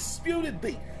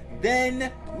 undisputedly,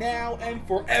 then, now, and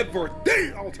forever,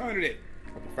 the alternative,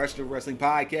 a professional wrestling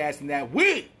podcast, and that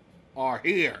we are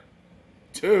here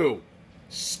to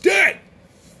stay.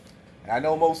 And I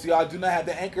know most of y'all do not have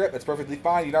the Anchor app. That's perfectly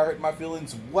fine. You're not hurting my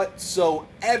feelings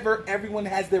whatsoever. Everyone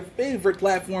has their favorite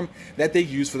platform that they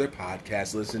use for their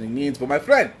podcast listening needs. But my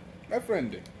friend,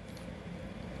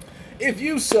 if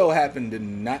you so happen to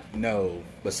not know,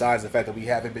 besides the fact that we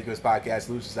have ambiguous podcast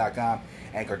solutions.com,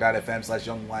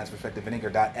 anchor.fm/Young Lions Perspective, and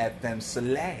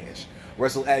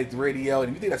anchor.fm/Wrestle Addict Radio, and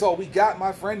if you think that's all we got,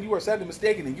 my friend, you are sadly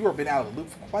mistaken, and you have been out of the loop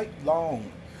for quite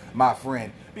long, my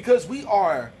friend, because we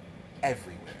are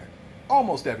everywhere.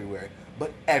 Almost everywhere,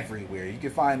 but everywhere. You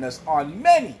can find us on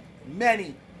many,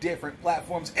 many different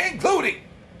platforms, including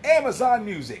Amazon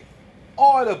Music,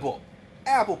 Audible,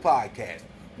 Apple Podcast,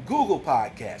 Google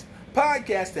Podcast,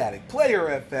 Podcast Addict,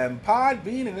 Player FM,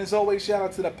 Podbean, and as always, shout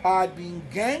out to the Podbean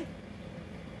gang,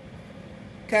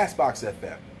 Castbox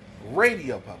FM,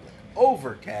 Radio Public,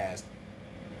 Overcast,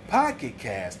 Pocket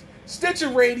Cast, Stitcher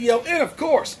Radio, and of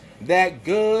course, that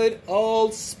good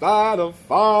old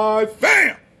Spotify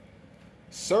fam.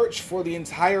 Search for the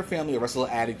entire family of Wrestle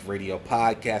Addict Radio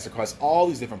podcasts across all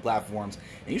these different platforms,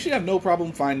 and you should have no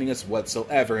problem finding us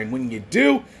whatsoever. And when you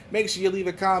do, make sure you leave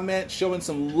a comment showing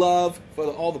some love for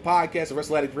all the podcasts of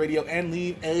Wrestle Addict Radio and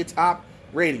leave a top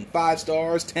rating. 5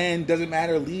 stars, 10, doesn't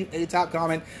matter. Leave a top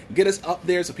comment. Get us up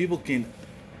there so people can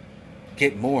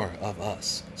get more of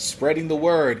us. Spreading the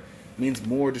word means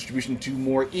more distribution to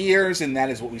more ears, and that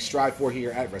is what we strive for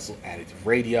here at Wrestle Addict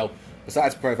Radio,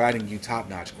 besides providing you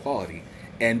top-notch quality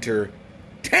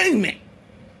entertainment.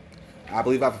 I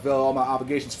believe I fulfilled all my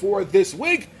obligations for this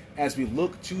week as we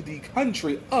look to the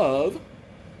country of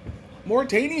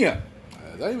Mauritania.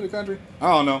 Is that even a country? I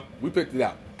don't know. We picked it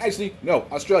out. Actually, no,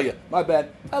 Australia. My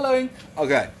bad. Hello.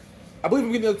 Okay. I believe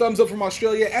I'm getting a thumbs up from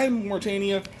Australia and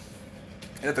Mauritania.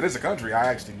 And if it is a country, I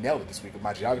actually nailed it this week with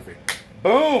my geography.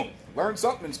 Boom! Learned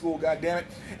something in school, goddammit.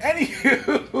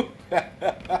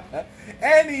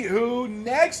 Anywho,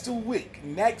 next week,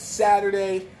 next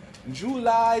Saturday,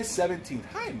 July 17th.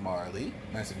 Hi, Marley.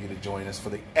 Nice of you to join us for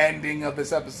the ending of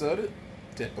this episode.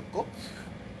 Typical.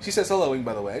 She says helloing,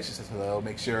 by the way. She says hello.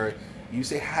 Make sure you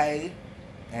say hi.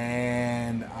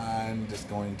 And I'm just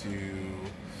going to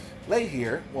lay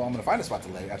here. Well, I'm going to find a spot to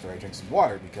lay after I drink some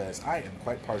water because I am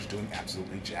quite parched doing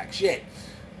absolutely jack shit.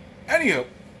 Anywho.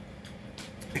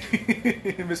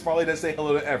 Miss Marley does say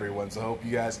hello to everyone, so I hope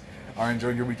you guys are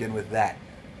enjoying your weekend with that.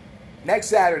 Next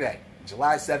Saturday,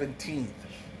 July 17th,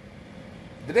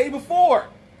 the day before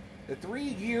the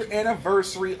 3-year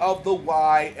anniversary of the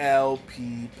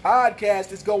YLP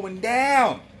podcast is going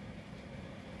down.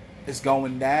 It's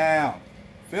going down.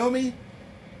 Feel me?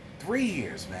 3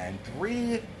 years, man.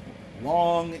 3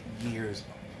 long years.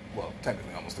 Well,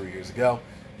 technically almost 3 years ago.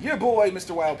 Your boy,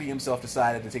 Mr. YLP himself,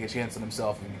 decided to take a chance on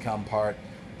himself and become part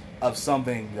of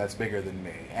something that's bigger than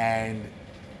me. And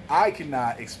I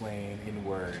cannot explain in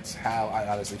words how I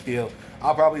honestly feel.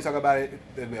 I'll probably talk about it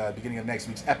at the beginning of next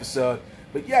week's episode.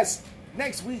 But yes,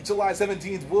 next week, July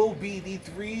 17th, will be the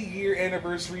 3-year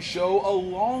anniversary show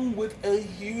along with a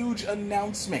huge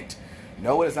announcement.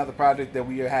 No, it is not the project that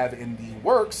we have in the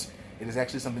works. It is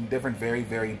actually something different, very,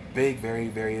 very big, very,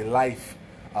 very life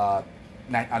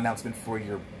announcement for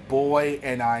your boy.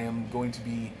 And I am going to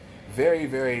be very,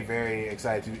 very, very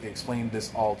excited to explain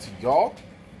this all to y'all.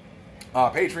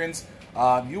 Patrons,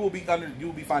 you will be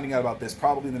finding out about this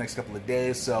probably in the next couple of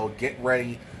days, so get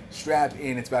ready, strap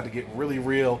in. It's about to get really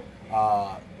real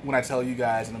when I tell you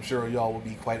guys, and I'm sure y'all will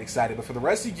be quite excited. But for the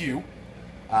rest of you,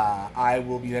 I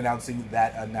will be announcing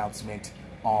that announcement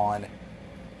on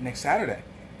next Saturday,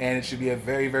 and it should be a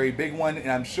very, very big one. And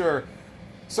I'm sure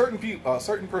certain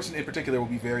person in particular will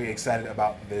be very excited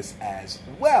about this as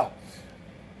well.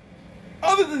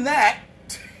 Other than that,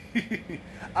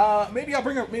 maybe I'll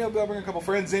bring a couple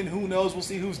friends in. Who knows? We'll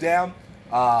see who's down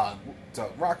to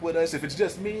rock with us. If it's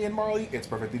just me and Marley, it's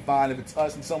perfectly fine. If it's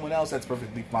us and someone else, that's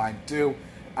perfectly fine too.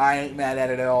 I ain't mad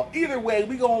at it at all. Either way,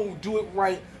 we gonna do it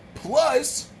right.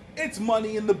 Plus, it's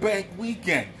Money in the Bank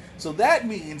weekend. So that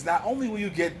means not only will you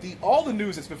get all the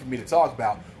news that's been for me to talk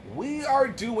about, we are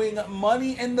doing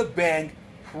Money in the Bank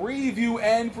preview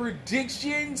and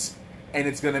predictions, and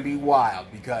it's gonna be wild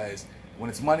because when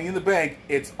it's Money in the Bank,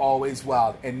 it's always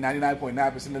wild. And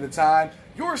 99.9% of the time,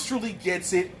 yours truly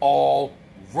gets it all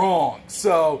wrong.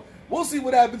 So we'll see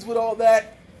what happens with all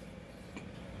that.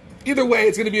 Either way,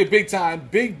 it's going to be a big time,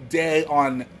 big day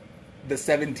on the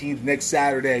 17th, next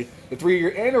Saturday, the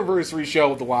 3-year anniversary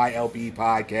show of the YLP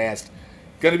podcast.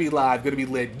 Going to be live, going to be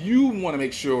lit. You want to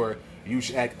make sure you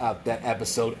check out that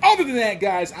episode. Other than that,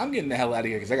 guys, I'm getting the hell out of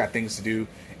here because I got things to do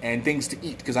and things to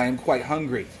eat because I am quite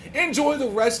hungry. Enjoy the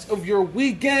rest of your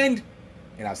weekend,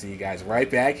 and I'll see you guys right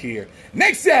back here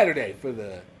next Saturday for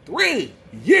the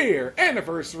 3-year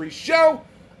anniversary show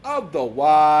of the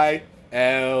YLP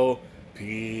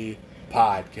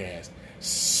podcast.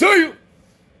 See you!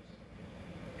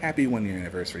 Happy 1-year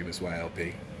anniversary, Miss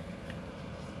YLP.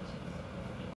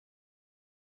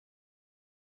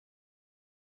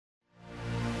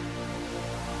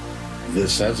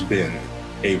 This has been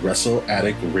a Wrestle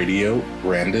Addict Radio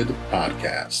branded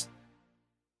podcast.